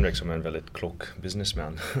tillsammans med Henrik som är en väldigt klok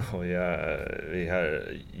businessman. Och vi har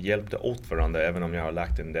hjälpt åt varandra även om jag har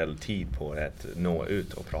lagt en del tid på att nå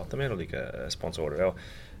ut och prata med olika sponsorer.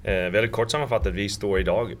 Väldigt kort sammanfattat, vi står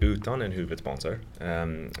idag utan en huvudsponsor.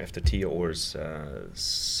 Efter 10 års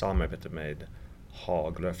samarbete med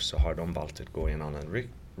Haglöf så har de valt att gå i en annan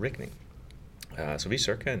riktning. Så vi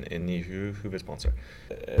söker en ny huvudsponsor.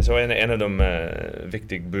 Så en av de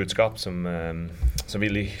viktiga budskap som vi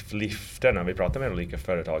lyfter när vi pratar med olika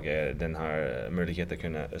företag är den här möjligheten att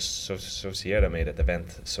kunna associera med ett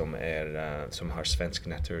event som har svensk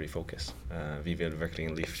natur i fokus. Vi vill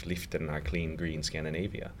verkligen lyfta den här Clean Green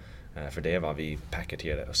Scandinavia. För det är vad vi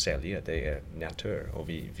paketerar och säljer, det är natur. Och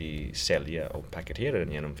vi säljer och paketerar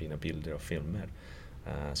den genom fina bilder och filmer.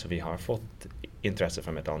 Så vi har fått intresse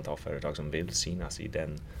från ett antal företag som vill synas i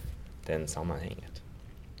den sammanhanget.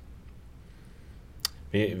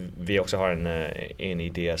 Vi också har en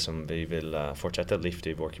idé som vi vill fortsätta lyfta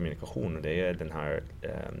i vår kommunikation, och det är den här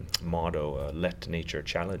motto Let Nature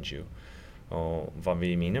Challenge You. Och vad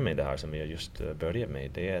vi menar med det här som vi har just börjat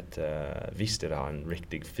med, det är att visst är det här en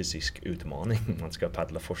riktig fysisk utmaning. Man ska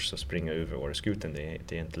paddla fors och springa över Åreskuten,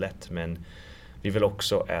 det är inte lätt, men vi vill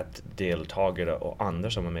också att deltagare och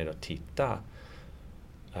andra som är med och tittar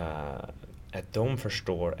att de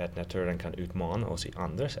förstår att naturen kan utmana oss i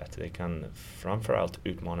andra sätt. Det kan framförallt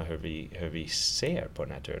utmana hur vi ser på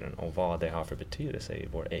naturen och vad det har för betydelse i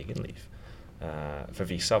vår egen liv. För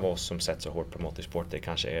vissa av oss som sätter så hårt på motorsport, det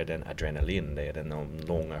kanske är den adrenalin, det är den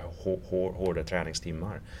långa hårda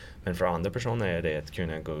träningstimmar. Men för andra personer är det att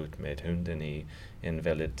kunna gå ut med hunden i en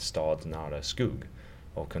väldigt stadnära skog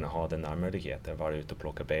och kunna ha den där möjligheten, vara ute och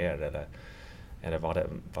plocka bär eller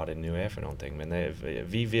vad det nu är för någonting. Men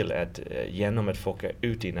vi vill att genom att få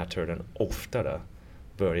ut i naturen oftare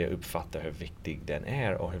börja uppfatta hur viktig den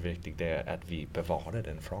är och hur viktigt det är att vi bevarar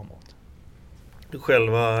den framåt.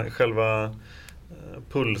 Själva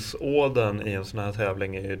pulsådern i en sån här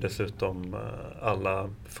tävling är ju dessutom alla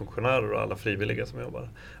funktionärer och alla frivilliga som jobbar.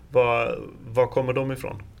 Var kommer de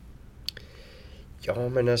ifrån? Ja,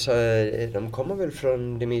 men alltså, de kommer väl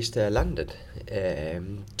från det mesta av landet.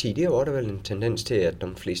 Tidigare var det väl en tendens till att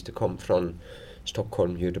de flesta kom från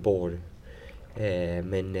Stockholm, Göteborg.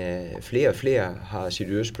 Men fler och fler har sitt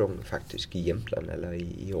ursprung faktiskt i Jämtland eller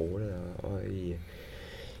i Åre och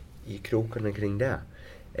i krokarna kring där.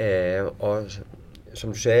 Och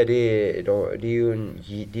som du säger,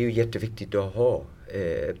 det är ju jätteviktigt att ha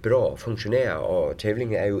bra funktionärer, och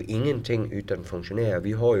tävlingen är ju ingenting utan funktionärer.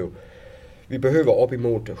 Vi behöver upp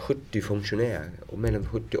emot 70 funktionärer och mellan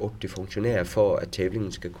 70 och 80 funktionärer för att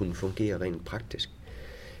tävlingen ska kunna fungera rent praktiskt.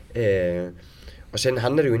 Och sen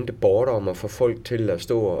handlar det ju inte bara om att få folk till att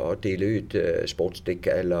stå och dela ut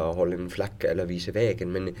sportstickor eller hålla en flagga eller visa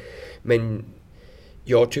vägen. Men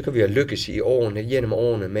jag tycker vi har lyckats genom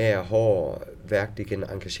åren med att ha verkligen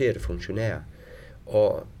engagerade funktionärer.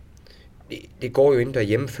 Och det går ju inte att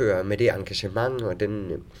jämföra med det engagemang och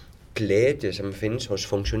den glädje som finns hos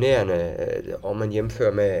funktionärerna om man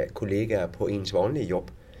jämför med kollegor på ens vanliga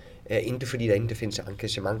jobb. Inte fordi det inte finns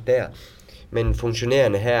engagemang där. Men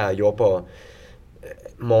funktionärerna här jobbar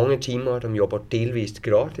många timmar, de jobbar delvis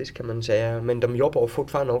gratis kan man säga, men de jobbar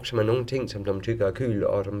fortfarande också med någonting som de tycker är kul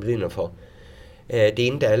och de brinner för. Det är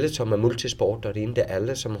inte alla som är multisport, och det är inte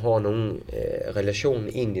alla som har någon relation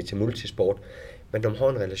in till multisport, men de har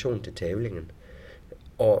en relation till tävlingen.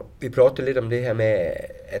 Och vi pratade lite om det här med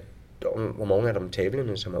att hur många av de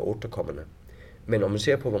tävlingarna som är återkommande. Men om man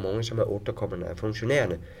ser på, hvor mange som er återkommende af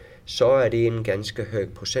funktionærerne, så er det en ganske høj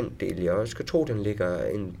procentdel. Jeg skulle tro, den ligger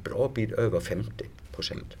en bra bit over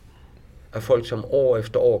 50% af folk, som år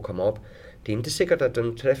efter år kommer op. Det er ikke sikkert, at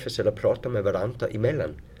de træffes eller prater med hverandre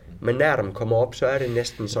imellem. Men når de kommer op, så er det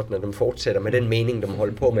næsten sådan, at de fortsætter med den mening, de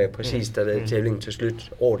holder på med, præcis da det er tævling til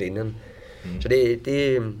slut året inden. Så det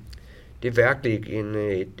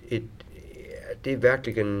er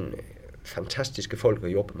virkelig en fantastiske folk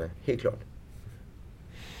at jobbe med, helt klart.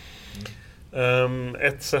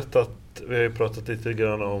 Ett sätt att, vi har ju pratat lite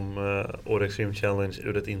grann om Åre Extreme Challenge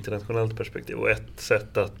ur ett internationellt perspektiv, och ett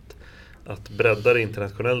sätt att bredda det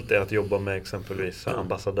internationellt är att jobba med exempelvis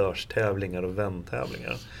ambassadörstävlingar och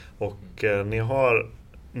väntävlingar. Och ni har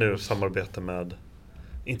nu samarbete med,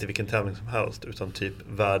 inte vilken tävling som helst, utan typ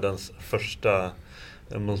världens första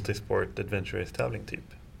multisport adventure race tävling typ.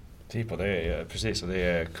 Och det är precis, och det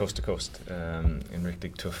är coast to coast. En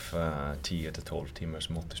riktigt tuff 10-12 timmars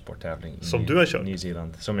motorsporttävling som du har kört? New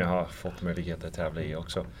Zealand, som jag har fått möjlighet att tävla i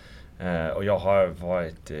också. Och jag har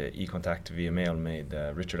varit i kontakt via mail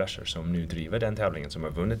med Richard Usher som nu driver den tävlingen, som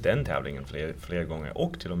har vunnit den tävlingen flera gånger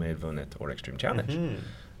och till och med vunnit Åre Extreme Challenge.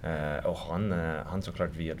 Och han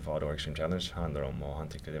såklart vet vad Åre Extreme Challenge handlar om, och han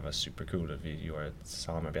tyckte det var supercool att vi gör ett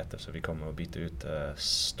samarbete, så vi kommer att byta ut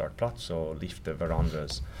startplats och lyfta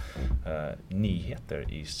varandras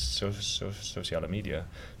nyheter i sociala medier.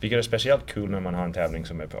 Vilket är speciellt kul när man har en tävling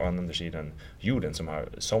som är på andra sidan jorden, som har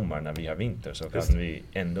sommar när vi har vinter, så kan vi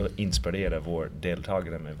ändå inspirera vår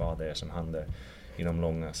deltagare med vad det är som händer i de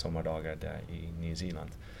långa sommardagar där i New Zealand.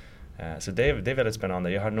 Så det är väldigt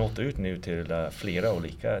spännande. Jag har nått ut nu till flera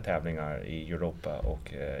olika tävlingar i Europa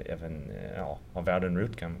och även av världen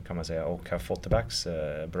runt kan man säga, och har fått tillbaks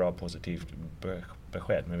bra positivt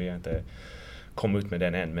besked, men vi har inte kommit ut med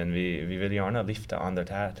den än. Men vi vill gärna lyfta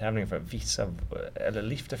andra tävlingar för eller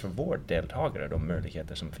lyfta för vår deltagare de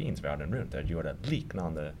möjligheter som finns världen runt att göra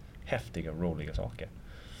liknande häftiga, roliga saker.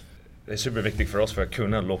 Det är superviktigt för oss för att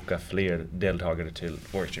kunna locka fler deltagare till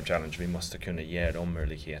Åre Extreme Challenge. Vi måste kunna ge dem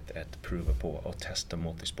möjlighet att prova på och testa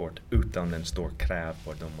multisport utan en stor krav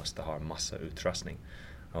och de måste ha massa utrustning.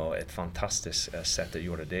 Och ett fantastiskt sätt att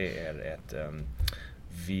göra det är att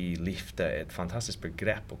vi lyfter ett fantastiskt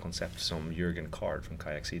begrepp och koncept som Jürgen Card från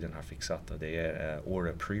kajaksidan har fixat, och det är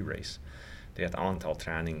Åre Pre-Race. Det är ett antal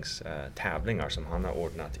träningstävlingar som han har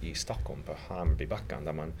ordnat i Stockholm på Hammarbybacken,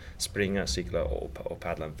 där man springer, cyklar och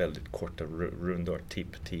paddlar väldigt korta rundor,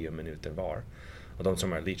 typ 10 minuter var. Och de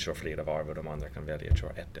som är lite kör flera varv och de andra kan välja att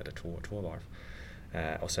köra 1 eller 2 varv.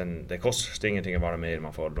 Och sen, det kostar ingenting att vara med,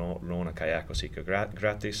 man får låna kajak och cykla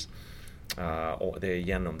gratis. Och det är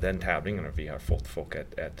genom den tävlingen vi har fått folk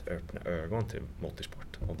att öppna ögon till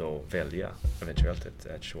multisport och då välja eventuellt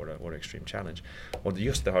att köra Åre Extreme Challenge. Och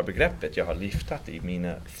just det här begreppet jag har lyftat i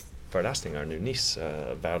mina föreläsningar nu nyss,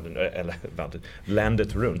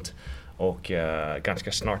 landet runt. Och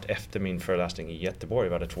ganska snart efter min föreläsning i Göteborg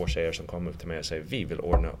var det 2 tjejer som kom upp till mig och sa vi vill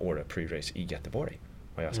ordna Åre Pre-Race i Göteborg.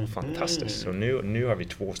 Och jag sa fantastiskt. Så nu har vi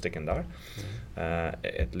 2 stycken där.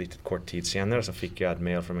 Ett litet kort tid senare så fick jag ett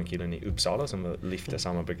mail från en killen i Uppsala som lyfte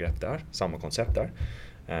samma begrepp där, samma koncept där.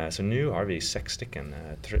 Så nu har vi 6 stycken,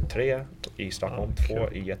 3 i Stockholm,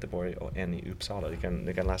 2 i Göteborg och 1 i Uppsala.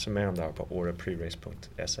 Ni kan läsa mer om det här på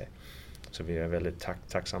åreprerace.se. Så vi är väldigt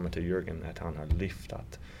tacksamma till Jürgen att han har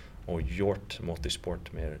lyftat och gjort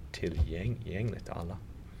multisport mer tillgängligt till alla.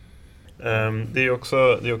 Det är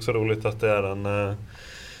också roligt att det är en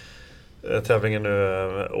tävlingen nu,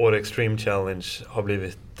 Åre Extreme Challenge har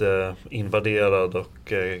blivit invaderad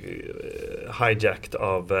och hijacked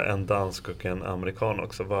av en dansk och en amerikan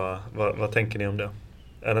också. Vad tänker ni om det?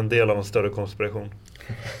 Är det en del av en större konspiration?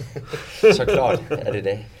 Såklart är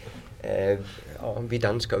det. Vi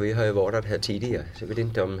danskar, vi har ju varit här tidigare, så jag vet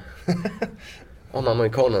inte om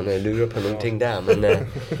amerikanerna lurar på någonting där,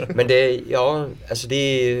 men det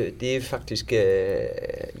är faktiskt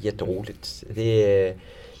jätteroligt.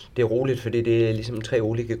 Det är roligt för det är liksom 3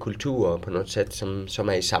 olika kulturer på något sätt som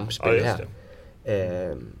är i samspel här.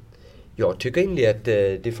 Jag tycker egentligen att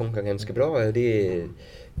det funkar ganska bra.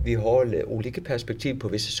 Vi har olika perspektiv på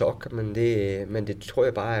vissa saker, men det tror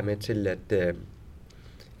jag bara är med till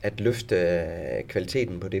att lyfta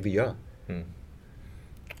kvaliteten på det vi gör.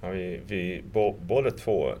 Ja, vi båda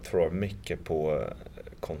två tror mycket på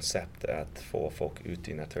konceptet att få folk ut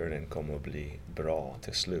i naturen kommer att bli bra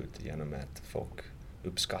till slut genom att folk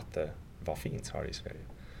uppskattar vad finns här i Sverige.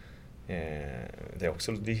 det är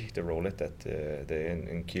också lite roligt att det är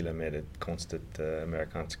en kille med ett konstigt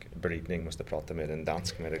amerikansk brytning måste prata med en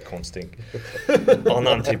dansk med ett konstigt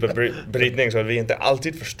annan typ av brytning, så att vi inte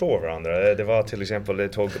alltid förstår varandra. Det var till exempel, det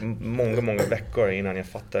tog många veckor innan jag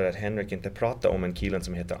fattade att Henrik inte pratade om en killen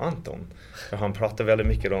som heter Anton. För han pratar väldigt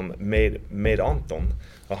mycket om med Anton,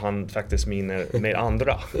 och han faktiskt menar med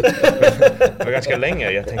andra. Det var ganska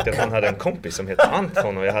länge jag tänkte att han hade en kompis som heter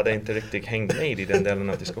Anton, och jag hade inte riktigt hängt med i den delen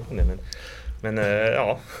av diskussionen. Men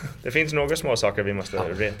ja, det finns några små saker vi måste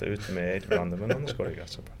reta ut med varandra, men annars går det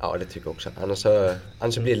ganska bra. Ja, det tycker jag också.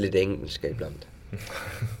 Annars blir det lite engelska ibland.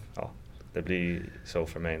 Ja, det blir så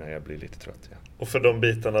för mig när jag blir lite trött. Ja. Och för de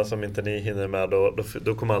bitarna som inte ni hinner med,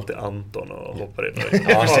 då kommer alltid Anton och hoppar in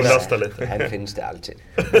och lastar lite. Här finns det alltid.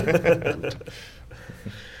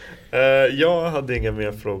 Jag hade inga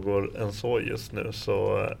mer frågor än så just nu,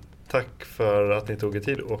 så tack för att ni tog er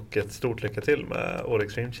tid och ett stort lycka till med Åre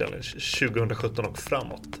Extreme Challenge 2017 och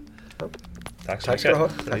framåt. Tack ska du ha.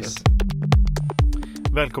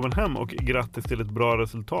 Välkommen hem och grattis till ett bra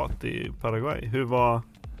resultat i Paraguay. Hur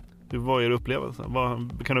var er upplevelse?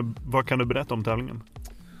 Vad kan du berätta om tävlingen?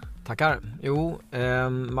 Tackar. Jo,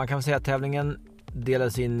 man kan säga att tävlingen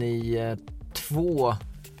delas in i två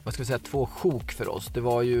sjok för oss. Det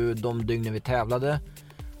var ju de dygnen vi tävlade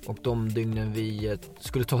och de dygnen vi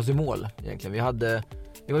skulle ta oss i mål egentligen.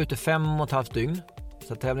 Vi var ute 5,5 dygn,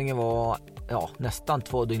 så tävlingen var nästan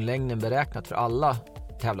 2 dygn längre än beräknat för alla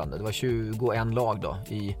tävlande. Det var 21 lag då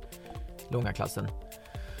i långa klassen.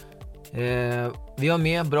 Vi var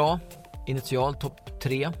med bra initialt, topp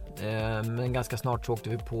 3, men ganska snart så åkte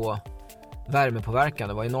vi på värmepåverkan.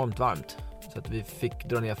 Det var enormt varmt, så att vi fick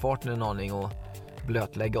dra ner farten en aning och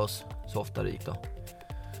blötlägga oss så ofta det gick då.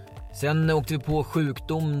 Sen åkte vi på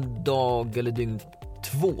sjukdom dygn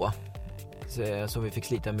 2, som vi fick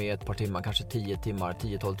slita med ett par timmar, kanske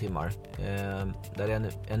 10-12 timmar.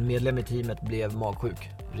 Där en medlem i teamet blev magsjuk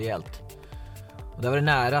rejält. Och där var det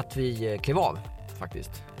nära att vi klev av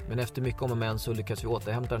faktiskt. Men efter mycket om och men så lyckades vi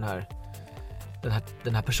återhämta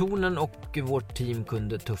den här personen, och vårt team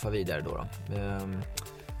kunde tuffa vidare då.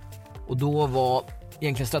 Och då var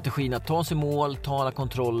egentligen strategin att ta oss i mål, ta alla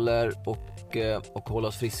kontroller och hålla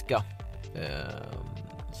oss friska.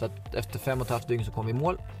 Så att efter 5,5 dygn så kom vi i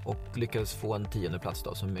mål och lyckades få en 10:e plats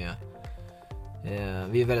då, som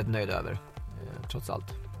vi är väldigt nöjda över, trots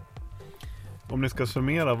allt. Om ni ska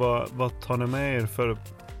summera, vad tar ni med er för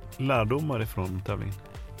lärdomar ifrån tävlingen?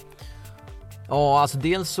 Ja, alltså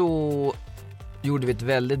dels så gjorde vi ett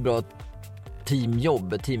väldigt bra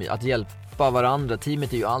teamjobb, att hjälpa varandra.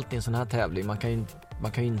 Teamet är ju alltid en sån här tävling. Man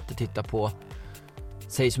kan ju inte titta på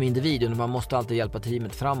sig som individ, utan man måste alltid hjälpa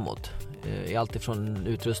teamet framåt. I allt ifrån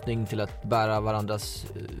utrustning till att bära varandras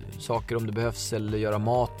saker om det behövs, eller göra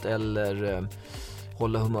mat, eller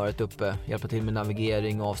hålla humöret uppe, hjälpa till med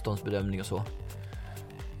navigering och avståndsbedömning och så.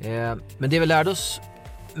 Men det vi lärde oss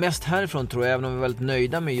mest härifrån, tror jag, även om vi var väldigt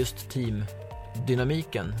nöjda med just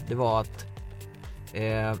teamdynamiken, det var att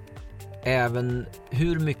även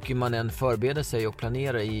hur mycket man än förbereder sig och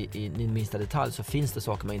planerar i minsta detalj, så finns det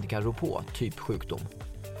saker man inte kan rå på, typ sjukdom.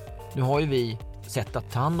 Nu har ju vi sätt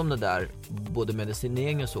att ta hand om det där, både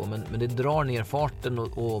medicinering och så, men det drar ner farten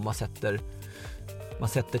och man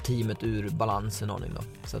sätter teamet ur balans en aning då.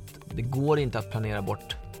 Så att det går inte att planera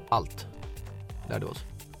bort allt, lärde oss.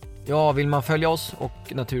 Ja, vill man följa oss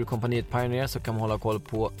och Naturkompaniet Pioneers, så kan man hålla koll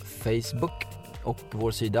på Facebook och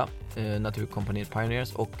vår sida Naturkompaniet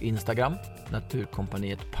Pioneers, och Instagram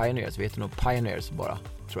Naturkompaniet Pioneers. Vi heter nog Pioneers bara,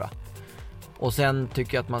 tror jag. Och sen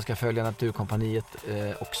tycker jag att man ska följa Naturkompaniet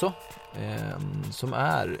också, som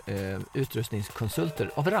är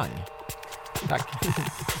utrustningskonsulter av rang. Tack.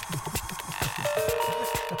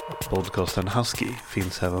 Podcasten Husky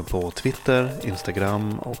finns även på Twitter,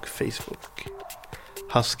 Instagram och Facebook.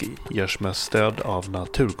 Husky görs med stöd av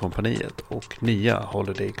Naturkompaniet och nya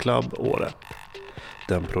Holiday Club Åre.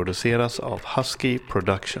 Den produceras av Husky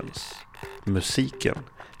Productions. Musiken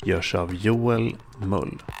görs av Joel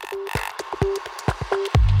Mull.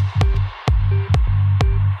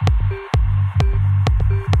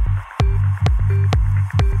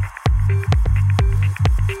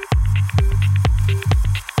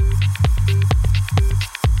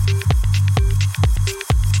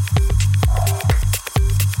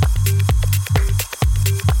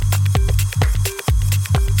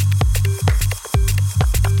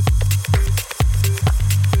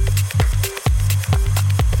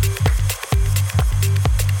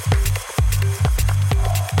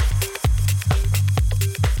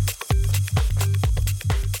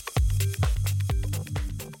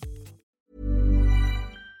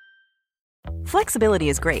 Flexibility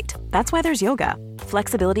is great. That's why there's yoga.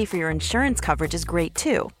 Flexibility for your insurance coverage is great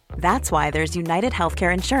too. That's why there's United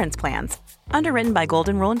Healthcare Insurance Plans. Underwritten by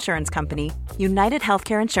Golden Rule Insurance Company, United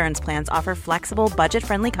Healthcare Insurance Plans offer flexible,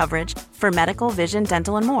 budget-friendly coverage for medical, vision,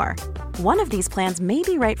 dental, and more. One of these plans may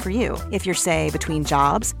be right for you if you're, say, between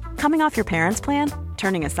jobs, coming off your parents' plan,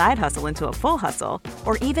 turning a side hustle into a full hustle,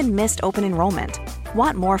 or even missed open enrollment.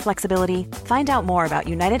 Want more flexibility? Find out more about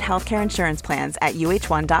United Healthcare Insurance Plans at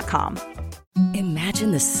uh1.com.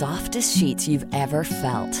 Imagine the softest sheets you've ever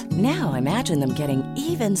felt. Now imagine them getting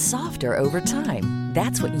even softer over time.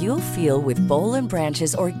 That's what you'll feel with Boll &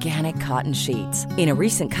 Branch's organic cotton sheets. In a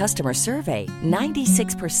recent customer survey,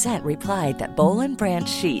 96% replied that Boll & Branch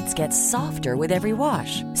sheets get softer with every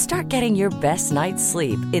wash. Start getting your best night's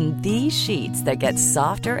sleep in these sheets that get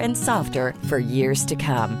softer and softer for years to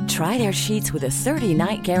come. Try their sheets with a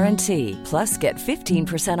 30-night guarantee. Plus, get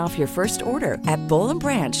 15% off your first order at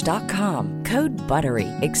bollandbranch.com. Code BUTTERY.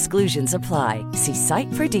 Exclusions apply. See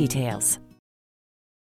site for details.